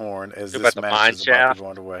Van Horn as this match is about to go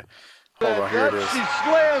underway. Hold on, here it is. She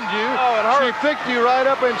slammed you. She picked you right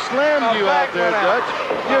up and slammed you out there, Dutch.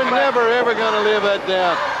 You're never, ever going to live that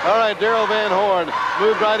down. All right, Daryl Van Horn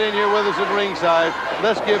moved right in here with us at ringside.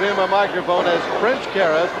 Let's give him a microphone as Prince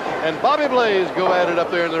Karras and Bobby Blaze go at it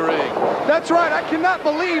up there in the ring. That's right. I cannot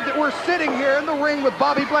believe that we're sitting here in the ring with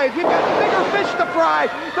Bobby Blaze. We've got bigger fish to fry.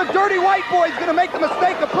 The Dirty White Boy is going to make the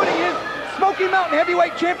mistake of putting his Smoky Mountain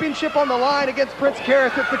Heavyweight Championship on the line against Prince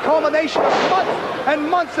Karras. It's the culmination of months and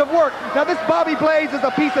months of work. Now, this Bobby Blaze is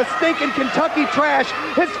a piece of stinking Kentucky trash.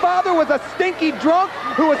 His father was a stinky drunk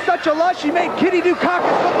who was such a lush he made Kitty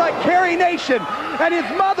Dukakis look like Carrie Nation. And his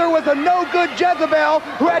mother was a no-good Jezebel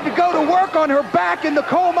who had to go to work on her back in the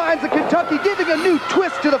coal mines of Kentucky, giving a new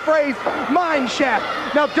twist to the phrase mine shaft.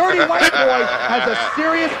 Now, Dirty White Boy has a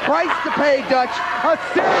serious price to pay, Dutch. A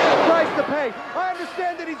serious price to pay. I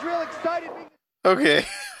understand that he's real excited. Okay,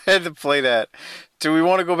 had to play that. Do we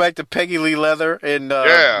want to go back to Peggy Lee Leather and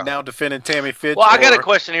now defending Tammy Fitch? Well, I got a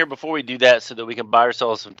question here before we do that so that we can buy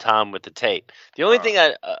ourselves some time with the tape. The only thing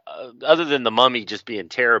other than the Mummy just being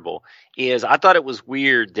terrible, is I thought it was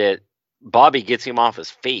weird that Bobby gets him off his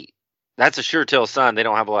feet. That's a sure tell sign they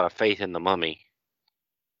don't have a lot of faith in the Mummy.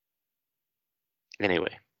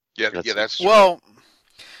 Anyway. Yeah, that's true. Well,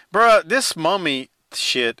 bruh, this Mummy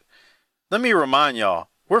shit, let me remind y'all,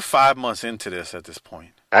 we're 5 months into this at this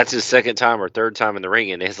point. That's his second time or third time in the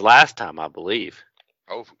ring, and his last time, I believe.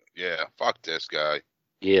 Oh, yeah. Fuck this guy.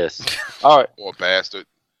 Yes. All right. Poor bastard.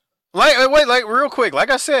 Wait, real quick. Like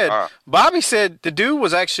I said, Bobby said the dude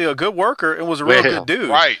was actually a good worker and was a real good dude.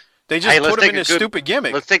 Right. They just put him in this stupid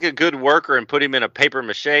gimmick. Let's take a good worker and put him in a paper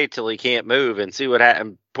mache till he can't move and see what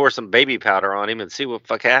happens. Pour some baby powder on him and see what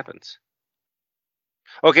fuck happens.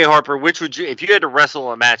 Okay, Harper, which would you, if you had to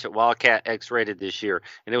wrestle a match at Wildcat X-Rated this year,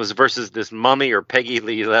 and it was versus this Mummy or Peggy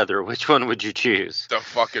Lee Leather, which one would you choose? The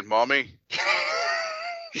fucking Mummy.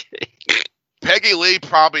 Peggy Lee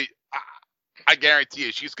probably, I guarantee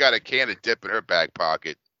you, she's got a can of dip in her back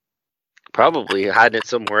pocket. Probably hiding it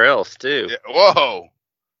somewhere else, too. Yeah, whoa.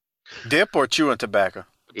 Dip or chewing tobacco?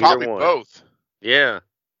 Probably both. Yeah.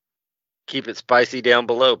 Keep it spicy down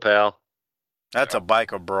below, pal. That's a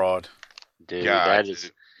biker broad. Dude, God, that is.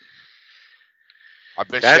 dude. I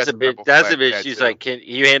bet That's a she bit. That's a bit. She's like, "Can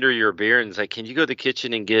you hand her your beer?" And it's like, "Can you go to the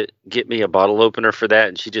kitchen and get me a bottle opener for that?"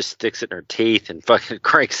 And she just sticks it in her teeth and fucking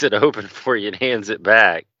cranks it open for you and hands it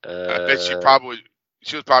back. I bet she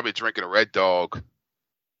was probably drinking a Red Dog.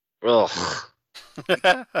 Ugh. I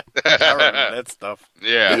remember that stuff.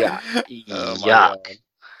 Yeah. Oh, my Yuck. God.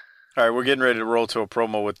 All right, we're getting ready to roll to a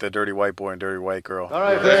promo with the Dirty White Boy and Dirty White Girl. All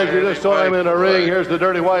right, fans, you just saw him in the ring. Here's the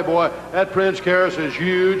Dirty White Boy. That Prince Karras is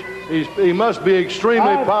huge. He must be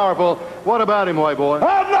extremely powerful. What about him, White Boy?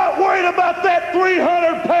 I'm not worried about that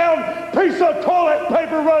 300-pound piece of toilet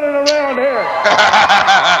paper running around here.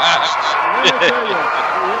 Let me tell you.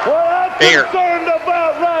 What I'm concerned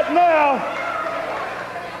about right now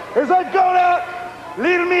is they've gone out,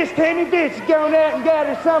 little Miss Tammy Bitch has gone out and got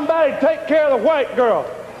her somebody to take care of the white girl.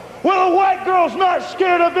 Well, the white girl's not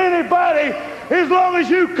scared of anybody as long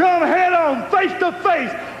as you come head on, face to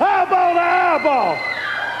face, eyeball to eyeball.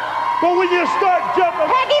 But when you start jumping...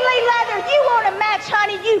 Peggy Lee Leather, you want a match,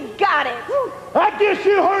 honey? You got it. I guess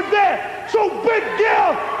you heard that. So, big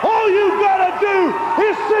gal, all you gotta do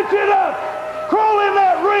is cinch it up, crawl in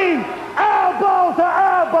that ring, eyeball to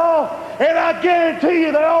eyeball, and I guarantee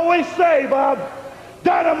you, they always say, Bob,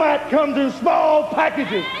 dynamite comes in small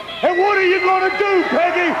packages. And what are you going to do,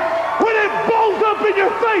 Peggy, when it blows up in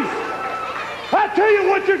your face? I tell you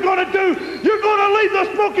what you're going to do. You're going to leave the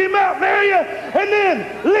Smoky Mountain area, and then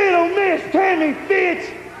little Miss Tammy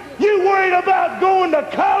Fitz, you worried about going to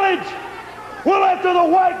college? Well, after the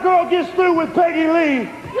white girl gets through with Peggy Lee,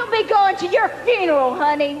 You'll be going to your funeral,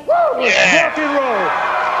 honey. woo, rock and roll.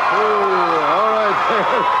 Ooh, all right,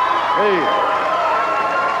 fans.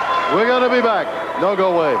 Hey, we're going to be back. Don't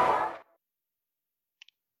go away.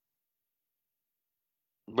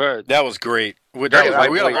 Bro, That was great. We Dirty got a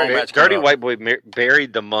White long Boy, match Dirty coming up. White Boy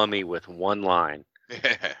buried the mummy with one line.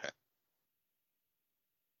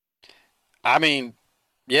 I mean,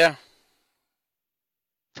 yeah.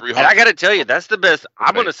 And I got to tell you, that's the best.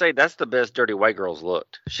 I'm going to say that's the best Dirty White Girl's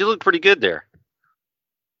looked. She looked pretty good there.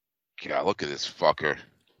 God, look at this fucker.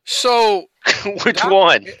 So, which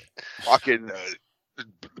one? Fucking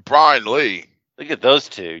Brian Lee. Look at those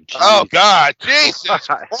two. Jeez. Oh God, Jesus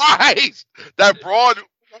Christ! That broad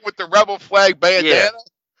with the rebel flag bandana. Yeah.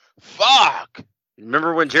 Fuck.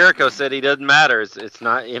 Remember when Jericho said he doesn't matter? It's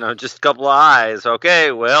not, just a couple of eyes.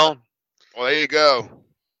 Okay, well, there you go.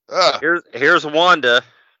 Here's Wanda.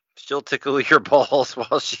 She'll tickle your balls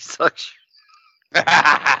while she sucks you.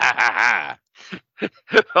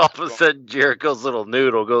 All of a sudden, Jericho's little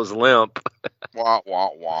noodle goes limp. Wah, wah,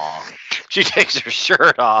 wah. She takes her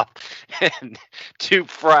shirt off and 2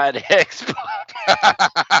 fried eggs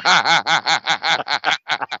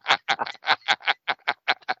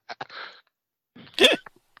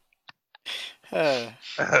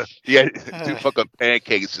Yeah, 2 fucking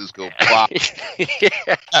pancakes just go pop.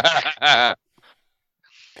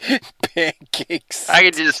 Pancakes. I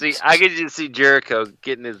could just see Jericho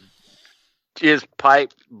getting his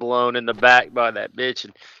pipe blown in the back by that bitch,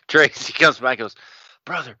 and Tracy comes back and goes,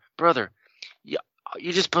 brother,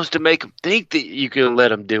 you're just supposed to make him think that you can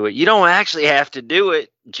let him do it. You don't actually have to do it.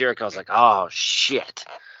 Jericho's like, oh shit.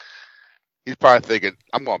 He's probably thinking,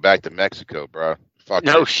 I'm going back to Mexico, bro. Fuck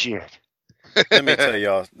no it. shit. Let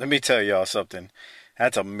me tell y'all something.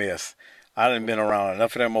 That's a myth. I done been around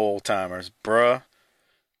enough of them old timers, bruh.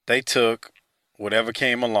 They took whatever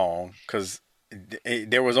came along, because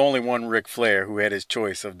there was only one Ric Flair who had his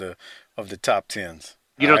choice of the top 10s.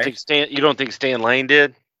 You don't think Stan Lane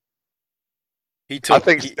did? I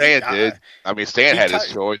think Stan did. I mean, Stan had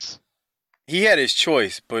his choice. He had his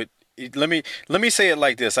choice, but let me say it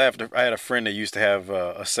like this. I had a friend that used to have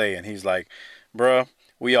a saying. He's like, bruh,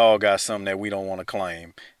 we all got something that we don't want to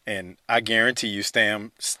claim. And I guarantee you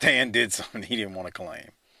Stan did something he didn't want to claim.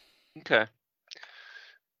 Okay.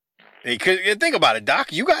 Think about it,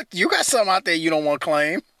 Doc. You got something out there you don't want to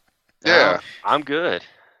claim. Yeah. I'm good.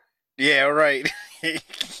 Yeah, right.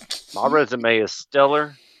 My resume is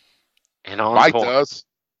stellar and on Mike point. does.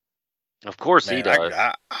 Of course he does.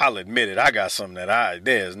 I'll admit it. I got something that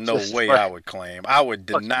there's no way I would claim. I would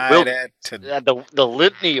deny that to the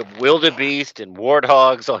litany of wildebeest and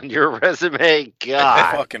warthogs on your resume.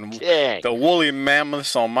 God, fucking dang. The woolly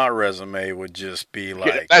mammoths on my resume would just be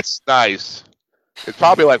like. Yeah, that's nice. It's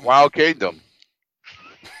probably like Wild Kingdom.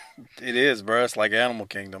 It is, bro. It's like Animal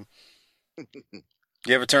Kingdom.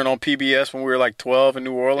 You ever turn on PBS when we were like 12 in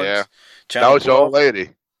New Orleans? Yeah. Channel That was your 12? old lady.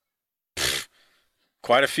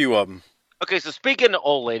 Quite a few of them. Okay, so speaking of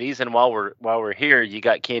old ladies, and while we're here, you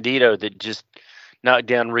got Candido that just knocked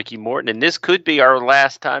down Ricky Morton, and this could be our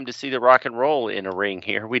last time to see the Rock and Roll in a ring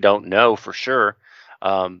here. We don't know for sure,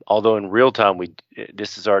 although in real time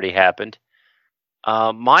this has already happened.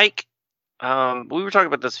 Mike, we were talking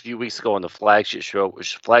about this a few weeks ago on the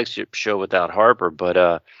flagship show without Harper,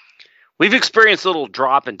 but we've experienced a little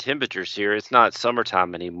drop in temperatures here. It's not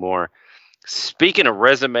summertime anymore. Speaking of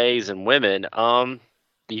resumes and women,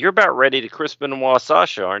 you're about ready to Chris Benoit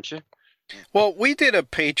Sasha, aren't you? Well, we did a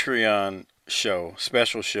Patreon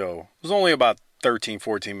special show. It was only about 13,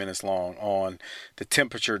 14 minutes long on the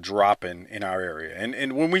temperature dropping in our area.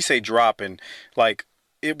 And when we say dropping, like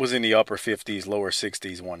it was in the upper 50s, lower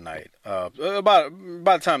 60s one night. By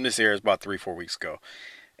the time this airs, about 3-4 weeks ago.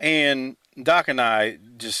 And Doc and I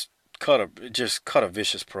just cut a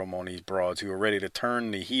vicious promo on these broads who are ready to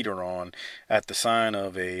turn the heater on at the sign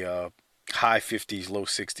of a high 50s, low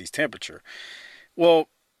 60s temperature. Well,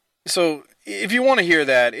 so if you want to hear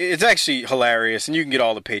that, it's actually hilarious, and you can get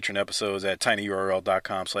all the Patreon episodes at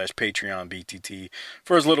tinyurl.com/PatreonBTT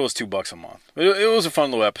for as little as $2 a month. It was a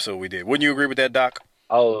fun little episode we did. Wouldn't you agree with that, Doc?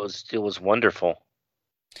 Oh, it was wonderful.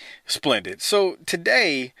 Splendid. So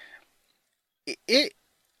today,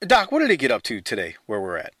 Doc, what did it get up to today where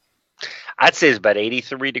we're at? I'd say it's about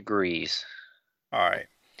 83 degrees. All right.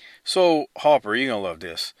 So, Harper, you're going to love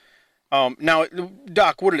this. Now,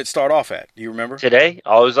 Doc, what did it start off at? Do you remember? Today?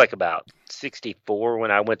 Oh, it was like about 64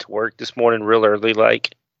 when I went to work this morning, real early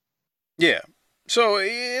like. Yeah. So,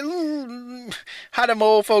 how them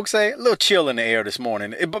old folks say? A little chill in the air this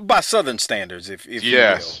morning. By Southern standards, if you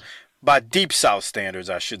will. By Deep South standards,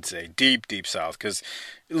 I should say. Deep South. Because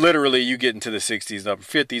literally you get into the 60s, upper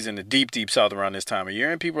 50s, in the Deep South around this time of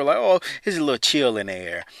year. And people are like, oh, it's a little chill in the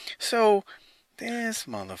air. So, this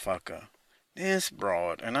motherfucker, this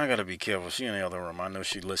broad, and I got to be careful. She in the other room. I know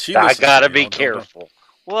she listens. I got to be careful.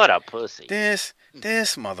 What a pussy. This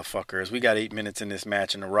motherfucker, as we got 8 minutes in this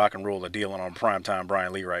match and the Rock and Roll are dealing on primetime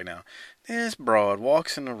Brian Lee right now. This broad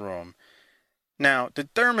walks in the room. Now, the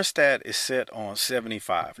thermostat is set on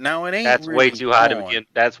 75. Now, it ain't That's really way too high on. to begin.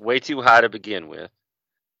 That's way too high to begin with.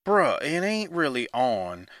 Bruh, it ain't really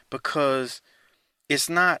on because it's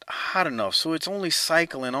not hot enough. So it's only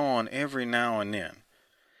cycling on every now and then.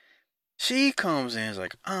 She comes in and is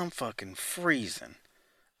like, I'm fucking freezing.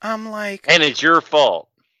 I'm like... And it's your fault.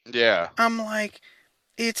 Yeah. I'm like,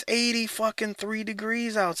 it's 83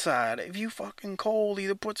 degrees outside. If you fucking cold,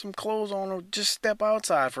 either put some clothes on or just step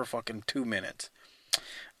outside for fucking 2 minutes.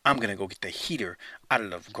 I'm going to go get the heater out of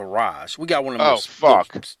the garage. We got one of them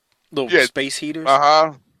little space heaters.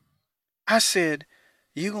 Uh-huh. I said,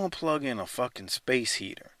 you going to plug in a fucking space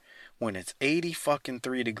heater when it's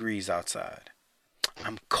 83 degrees outside.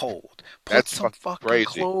 I'm cold. Put some fucking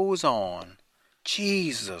clothes on.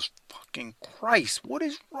 Jesus fucking Christ. What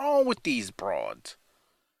is wrong with these broads?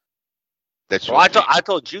 I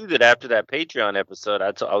told you that after that Patreon episode,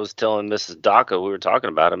 I was telling Mrs. Daca, we were talking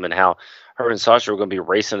about him and how her and Sasha were going to be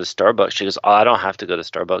racing to Starbucks. She goes, oh, I don't have to go to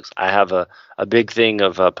Starbucks. I have a big thing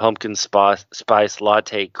of pumpkin spice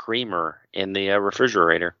latte creamer in the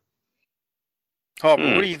refrigerator.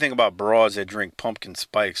 Harper, what do you think about broads that drink pumpkin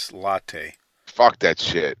spice latte? Fuck that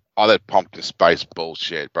shit. All that pumpkin spice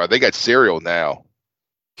bullshit, bro. They got cereal now.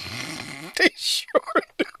 They sure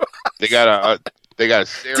do. They got a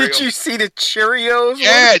cereal. Did you see the Cheerios?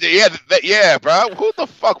 Yeah, bro. Who the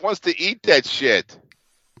fuck wants to eat that shit?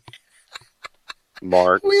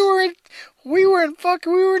 Mark. We were in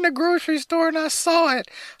the grocery store and I saw it.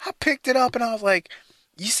 I picked it up and I was like,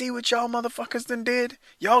 you see what y'all motherfuckers done did?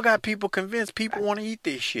 Y'all got people convinced people want to eat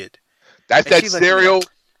this shit. That's that cereal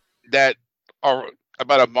that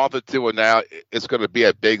about a month or two and now it's going to be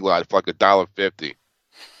at Big Lots for like $1.50.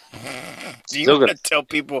 Do you want to tell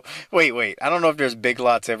people? Wait. I don't know if there's Big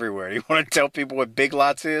Lots everywhere. Do you want to tell people what Big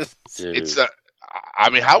Lots is? Dude. It's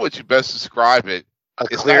how would you best describe it? A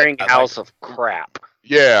clearinghouse of crap.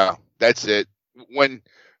 Yeah, that's it. When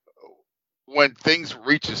things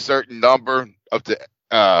reach a certain number of the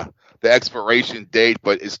expiration date,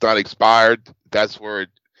 but it's not expired, that's where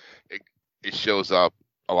it shows up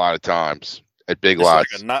a lot of times at Big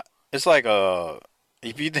Lots. It's like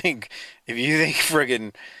if you think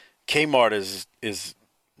friggin' Kmart is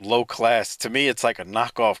low class, to me it's like a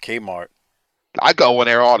knockoff Kmart. I go in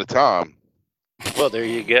there all the time. Well, there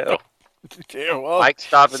you go. Yeah, well, Mike,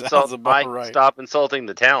 stop insulting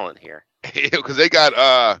the talent here. Because they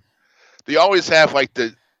got they always have like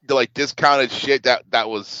the discounted shit that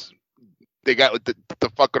was they got like the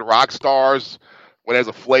fucking rock stars when there's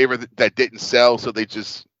a flavor that didn't sell, so they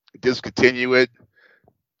just discontinue it.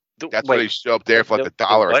 That's why they show up there for like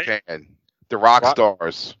 $1 a can. The rock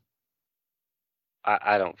stars.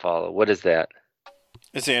 I don't follow. What is that?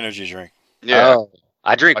 It's an energy drink. Yeah. Oh,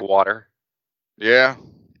 I drink water. Yeah.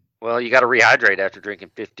 Well, you got to rehydrate after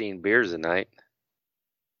drinking 15 beers a night.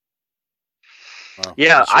 Well,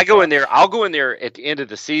 Yeah, that's your I go thought. in there. I'll go in there at the end of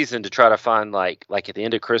the season to try to find like at the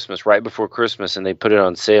end of Christmas, right before Christmas, and they put it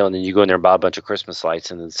on sale, and then you go in there and buy a bunch of Christmas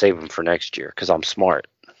lights and then save them for next year because I'm smart.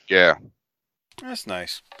 Yeah. That's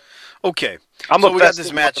nice. Okay, I'm so a we got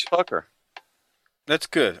this festive match. motherfucker. That's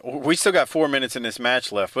good. We still got 4 minutes in this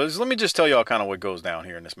match left, but let me just tell y'all kind of what goes down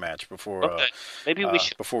here in this match before. Okay. Maybe we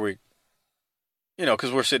should. Before we.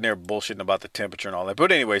 Because we're sitting there bullshitting about the temperature and all that.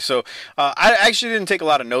 But anyway, so I actually didn't take a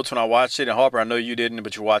lot of notes when I watched it. And Harper, I know you didn't,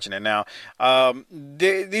 but you're watching it now.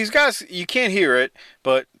 These guys, you can't hear it,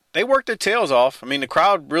 but they work their tails off. I mean, the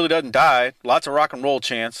crowd really doesn't die. Lots of rock and roll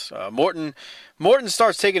chants. Morton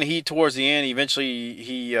starts taking a heat towards the end. Eventually,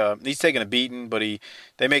 he's taking a beating, but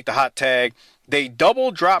they make the hot tag. They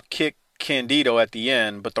double drop kick Candido at the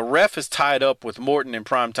end, but the ref is tied up with Morton and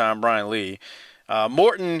Primetime Brian Lee.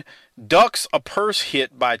 Morton ducks a purse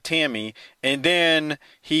hit by Tammy, and then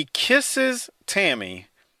he kisses Tammy.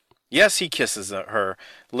 Yes, he kisses her.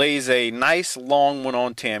 Lays a nice long one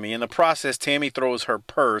on Tammy. In the process, Tammy throws her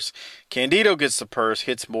purse. Candido gets the purse,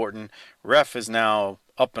 hits Morton. Ref is now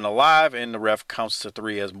up and alive, and the ref counts to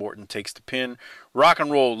 3 as Morton takes the pin. Rock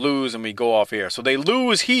and Roll lose, and we go off air. So they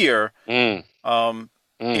lose here in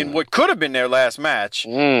what could have been their last match,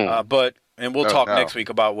 but... And we'll talk next week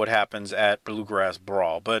about what happens at Bluegrass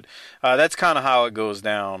Brawl. But that's kind of how it goes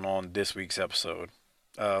down on this week's episode.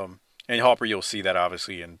 And Harper, you'll see that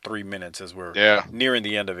obviously in 3 minutes as we're nearing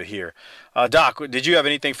the end of it here. Doc, did you have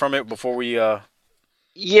anything from it before we?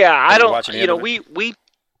 Yeah, I don't. You know,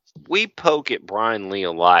 we poke at Brian Lee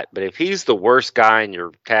a lot, but if he's the worst guy in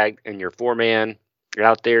your tag and your 4-man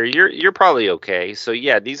out there, you're probably okay. So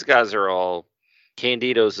yeah, these guys are all.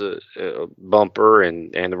 Candido's a bumper,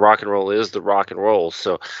 and the rock and roll is the rock and roll.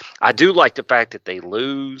 So I do like the fact that they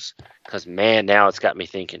lose because, man, now it's got me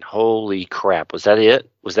thinking, holy crap, was that it?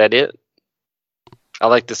 Was that it? I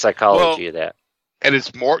like the psychology of that. And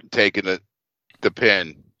it's Morton taking the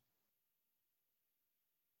pin.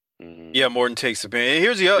 Yeah, Morton takes the pin.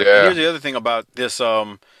 Here's the other thing about this.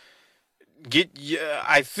 I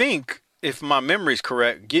think, if my memory's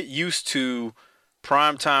correct, get used to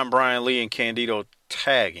Primetime Brian Lee and Candido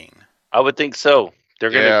tagging. I would think so.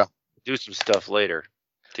 They're gonna do some stuff later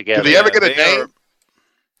together. Did they ever get a name?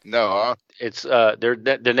 No. Huh? It's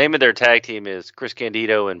the name of their tag team is Chris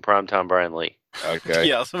Candido and Primetime Brian Lee. Okay.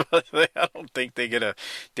 Yeah, I don't think they get a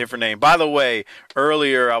different name. By the way,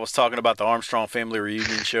 earlier I was talking about the Armstrong Family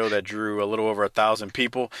Reunion show that drew a little over 1,000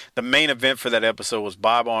 people. The main event for that episode was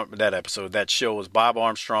that show was Bob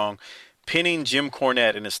Armstrong pinning Jim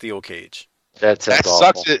Cornette in a steel cage. That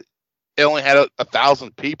sucks. It only had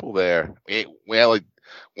 1,000 people there. We had like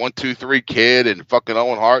 1, 2, 3 Kid and fucking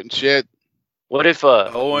Owen Hart and shit. What if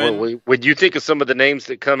would you think of some of the names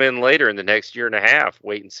that come in later in the next year and a half?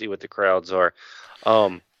 Wait and see what the crowds are.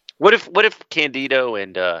 What if Candido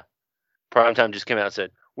and Primetime just came out and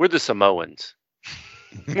said, "We're the Samoans.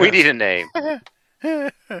 We need a name."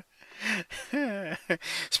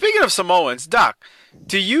 Speaking of Samoans, Doc,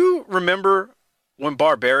 do you remember when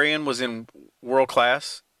Barbarian was in World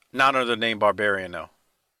Class? Not under the name Barbarian, though.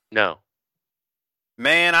 No.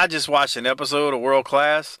 Man, I just watched an episode of World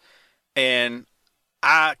Class, and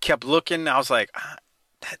I kept looking. I was like,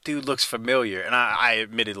 that dude looks familiar. And I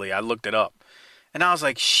admittedly, I looked it up. And I was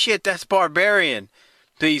like, shit, that's Barbarian.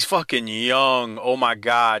 He's fucking young. Oh, my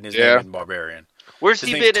God. And his name is Barbarian. Where's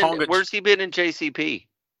he been in JCP?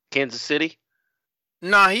 Kansas City?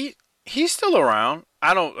 Nah, he's still around.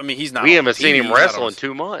 He's not. We haven't seen him wrestle in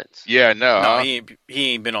 2 months. Yeah, no. He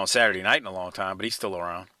ain't been on Saturday Night in a long time, but he's still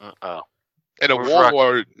around. Oh. And a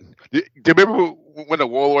Warlord. Do you remember when the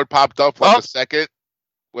Warlord popped up like a second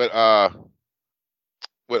with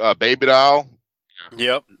Baby Doll?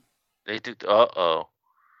 Yep. They did. And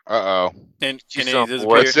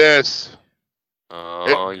what's this?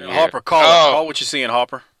 Oh, yeah. Harper, call what you seeing,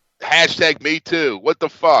 Harper. Hashtag me too. What the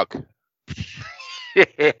fuck?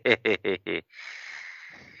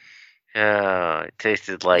 It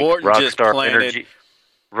tasted like Morton Rockstar Energy.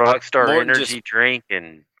 Rockstar Morton Energy drink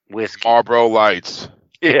and whiskey. Marlboro Lights.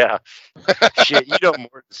 Yeah. Shit, you know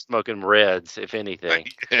Morton's smoking Reds, if anything.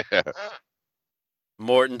 Yeah.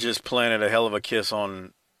 Morton just planted a hell of a kiss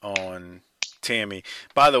on Tammy.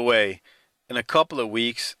 By the way, in a couple of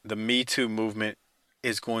weeks, the Me Too movement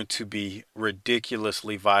is going to be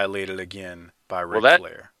ridiculously violated again by Ric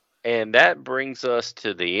Flair. And that brings us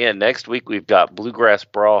to the end. Next week, we've got Bluegrass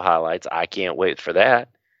Brawl highlights. I can't wait for that.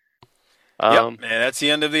 Yep, and that's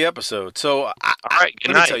the end of the episode. So, all right,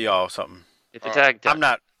 let me tell y'all something. It's a tag time.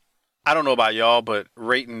 I don't know about y'all, but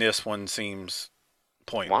rating this one seems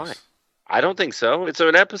pointless. Why? I don't think so. It's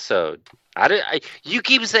an episode. You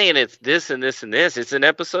keep saying it's this and this and this. It's an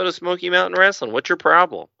episode of Smoky Mountain Wrestling. What's your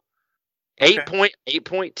problem? Okay.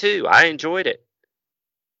 8.2. I enjoyed it.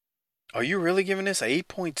 Are you really giving this a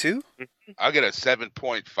 8.2? I'll get a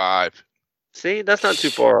 7.5. See, that's not too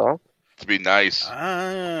far off. To be nice.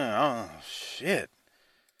 Oh, shit.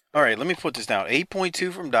 All right, let me put this down.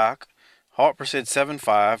 8.2 from Doc. Harper said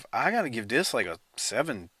 7.5. I got to give this like a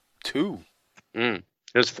 7.2. It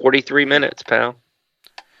was 43 minutes, pal.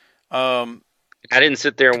 I didn't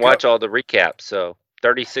sit there and watch all the recaps, so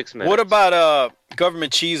 36 minutes. What about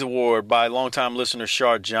Government Cheese Award by longtime listener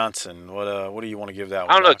Shard Johnson? What do you want to give that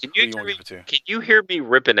one? I don't know. Doc? Can you hear me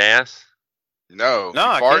ripping ass? No. No,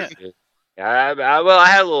 I can't. I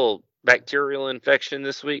had a little bacterial infection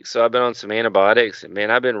this week, so I've been on some antibiotics, and man,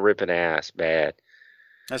 I've been ripping ass bad.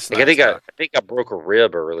 That's like, nice, I think I broke a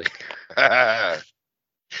rib early. I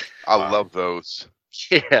love those.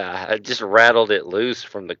 Yeah, I just rattled it loose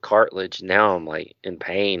from the cartilage. Now I'm like in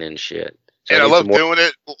pain and shit. So And I love doing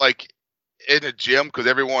it like in the gym because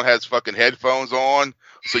everyone has fucking headphones on,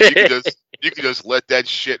 so you can just let that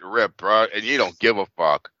shit rip, bro, and you don't give a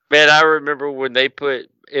fuck. Man, I remember when they put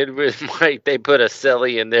it with Mike, they put a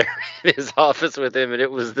celly in there in his office with him, and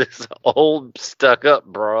it was this old stuck-up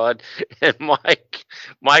broad, and Mike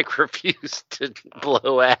refused to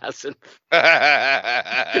blow ass and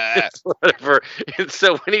whatever. And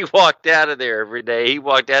so when he walked out of there every day, he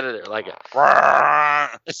walked out of there like a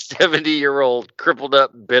 70-year-old, crippled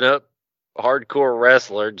up, bent up, hardcore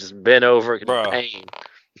wrestler, just bent over in pain.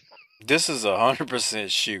 This is 100%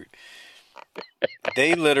 shoot.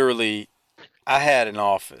 They literally, I had an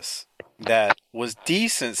office that was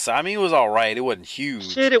decent. I mean, it was all right. It wasn't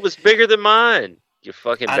huge. Shit, it was bigger than mine. You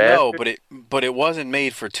fucking bastard. I know, but it wasn't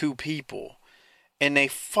made for two people, and they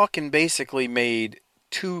fucking basically made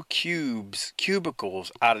two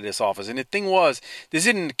cubicles out of this office. And the thing was, this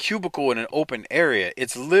isn't a cubicle in an open area.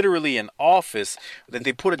 It's literally an office that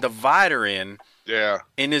they put a divider in. Yeah.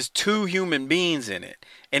 And there's two human beings in it,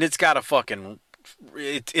 and it's got a fucking.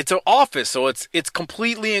 It's an office, so it's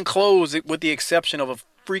completely enclosed with the exception of a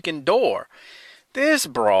freaking door. This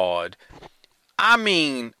broad, I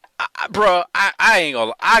mean, I ain't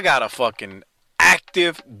gonna. I got a fucking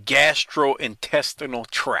active gastrointestinal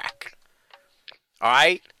tract. All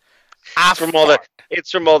right,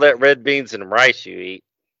 it's from all that red beans and rice you eat,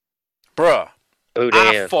 bruh.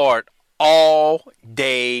 I fart all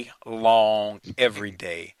day long, every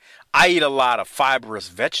day. I eat a lot of fibrous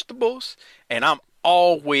vegetables, and I'm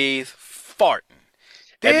always farting.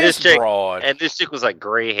 This chick was like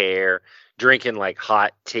gray hair, drinking like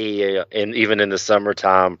hot tea, and even in the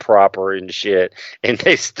summertime, proper and shit. And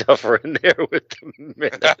they stuff her in there with the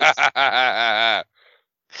mess.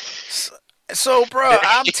 So, bro,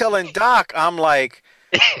 I'm telling Doc, I'm like,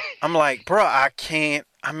 bro, I can't.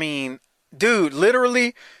 I mean, dude,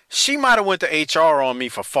 literally, she might have went to HR on me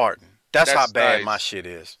for farting. That's how bad my shit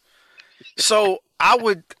is. So I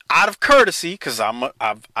would, out of courtesy, because I'm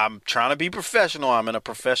trying to be professional. I'm in a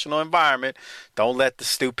professional environment. Don't let the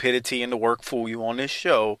stupidity and the work fool you on this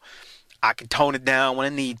show. I can tone it down when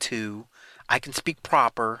I need to. I can speak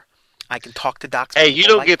proper. I can talk to Doc's Hey, you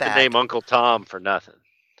don't like get that. The name Uncle Tom for nothing.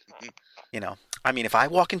 You know, I mean, if I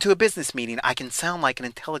walk into a business meeting, I can sound like an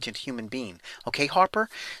intelligent human being. Okay, Harper?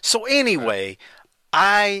 So anyway,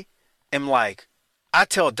 I am like, I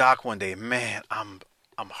tell Doc one day, man, I'm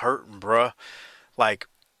hurting, bruh. Like,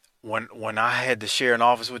 when I had to share an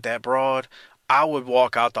office with that broad, I would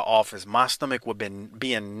walk out the office. My stomach would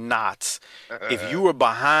be in knots. If you were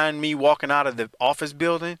behind me walking out of the office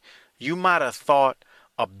building, you might have thought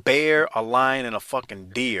a bear, a lion, and a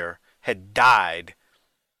fucking deer had died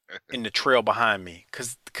in the trail behind me.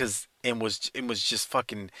 Cause it was just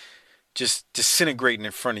fucking just disintegrating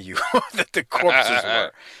in front of you that the corpses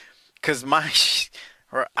were. Cause my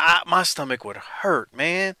stomach would hurt,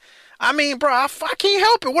 man. I mean, bro, I can't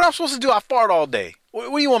help it. What am I supposed to do? I fart all day. What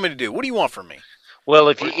do you want me to do? What do you want from me? Well,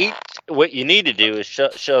 if you eat, what you need to do is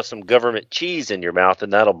shove some government cheese in your mouth,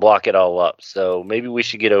 and that'll block it all up. So maybe we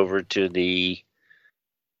should get over to the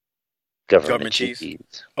government cheese.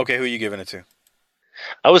 Okay, who are you giving it to?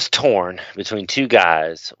 I was torn between two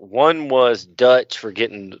guys. One was Dutch for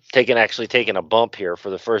actually taking a bump here for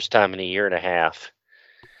the first time in a year and a half.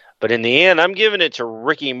 But in the end, I'm giving it to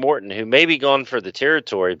Ricky Morton, who may be gone for the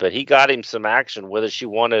territory, but he got him some action, whether she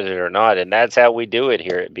wanted it or not. And that's how we do it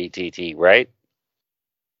here at BTT, right?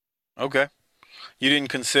 Okay. You didn't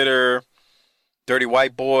consider Dirty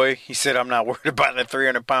White Boy? He said, I'm not worried about that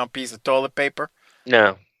 300-pound piece of toilet paper?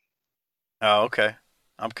 No. Oh, okay.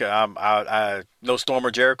 No Storm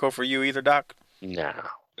or Jericho for you either, Doc. No.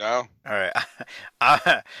 No. All right,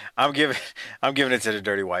 I'm giving it to the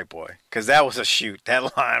Dirty White Boy because that was a shoot.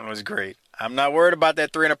 That line was great. I'm not worried about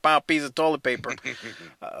that 300-pound piece of toilet paper.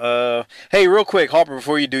 Hey, real quick, Harper,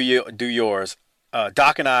 before you do yours,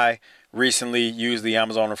 Doc and I recently used the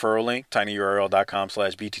Amazon referral link,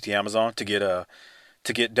 tinyurl.com/bttamazon to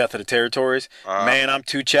get Death of the Territories. Man, I'm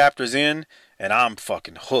 2 chapters in and I'm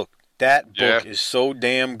fucking hooked. That book is so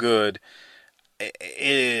damn good.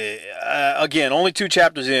 Again, only 2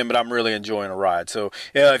 chapters in, but I'm really enjoying the ride. So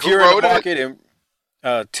if you're in the market,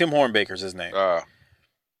 Tim Hornbaker's his name.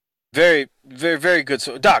 Very, very, very good.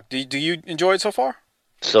 So, Doc, do you enjoy it so far?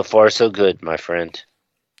 So far, so good, my friend.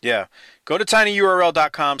 Yeah. Go to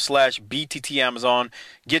tinyurl.com/bttamazon,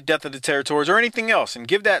 get Death of the Territories or anything else, and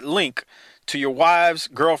give that link to your wives,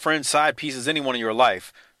 girlfriends, side pieces, anyone in your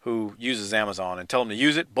life who uses Amazon, and tell them to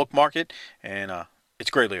use it, bookmark it, and it's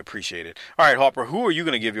greatly appreciated. All right, Harper, who are you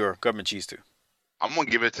going to give your government cheese to? I'm going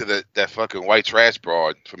to give it to that fucking white trash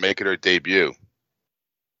broad for making her debut.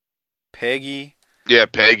 Peggy. Yeah,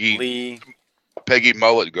 Peggy. Lee. Peggy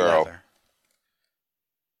Mullet Girl. Leather.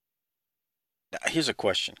 Now, here's a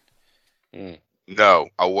question. No,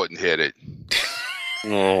 I wouldn't hit it.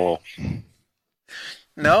 No.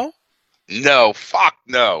 No? No, fuck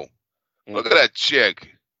no. Look at that chick.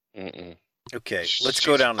 Okay, let's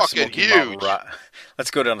go down the Smoky Mountain.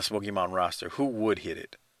 Let's go down the Smoky Mountain roster. Who would hit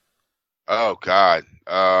it? Oh God.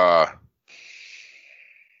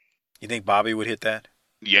 You think Bobby would hit that?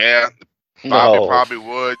 Yeah, Bobby probably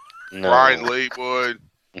would. No. Brian Lee would.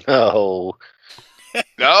 No.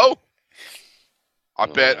 No. I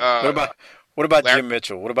bet. What about Jim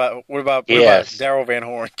Mitchell? What about Daryl Van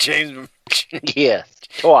Horn? James. Yes,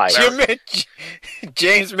 twice.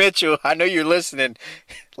 James Mitchell. I know you're listening.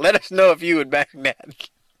 Let us know if you would back that,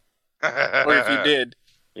 or if you did.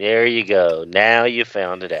 There you go. Now you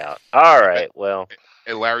found it out. All right. Well.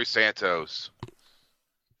 And Larry Santos.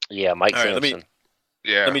 Yeah, Mike Sampson.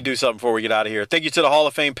 Let me do something before we get out of here. Thank you to the Hall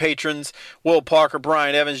of Fame patrons: Will Parker,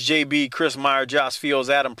 Brian Evans, JB, Chris Meyer, Josh Fields,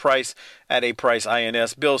 Adam Price at A Price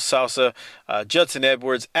INS, Bill Sousa, Judson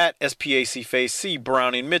Edwards at SPAC Face, C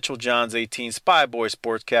Browning, Mitchell Johns 18, Spy Boy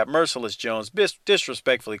Sports Cap, Merciless Jones,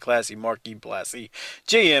 Disrespectfully Classy, Marky Blassie,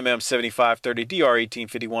 JMM 7530, DR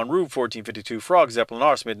 1851, Rube 1452, Frog Zeppelin,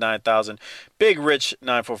 R Smith 9000, Big Rich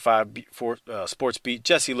 945 Sports Beat,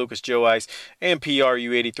 Jesse Lucas, Joe Ice,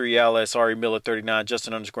 MPRU 83, LS Ari Miller 39,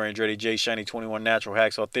 Justin Andretti, J Shiny 21, Natural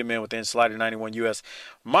Hacksaw, Thin Man Within, Slider 91 US,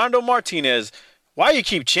 Mondo Martinez. Why you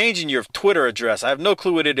keep changing your Twitter address? I have no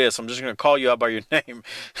clue what it is. So I'm just going to call you out by your name.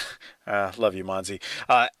 Love you, Monzi.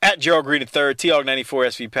 At Gerald Green III, T-Hog 94,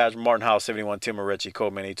 SV Patrick, Martin House 71, Tim Moretti,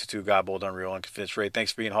 Coleman 822, Godbold, Unreal, Unconvinced Ray.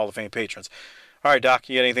 Thanks for being Hall of Fame patrons. All right, Doc,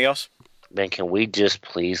 you got anything else? Man, can we just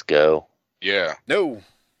please go? Yeah. No.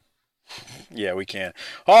 Yeah, we can.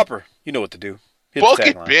 Harper, you know what to do. Book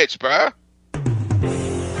it, bitch, bro.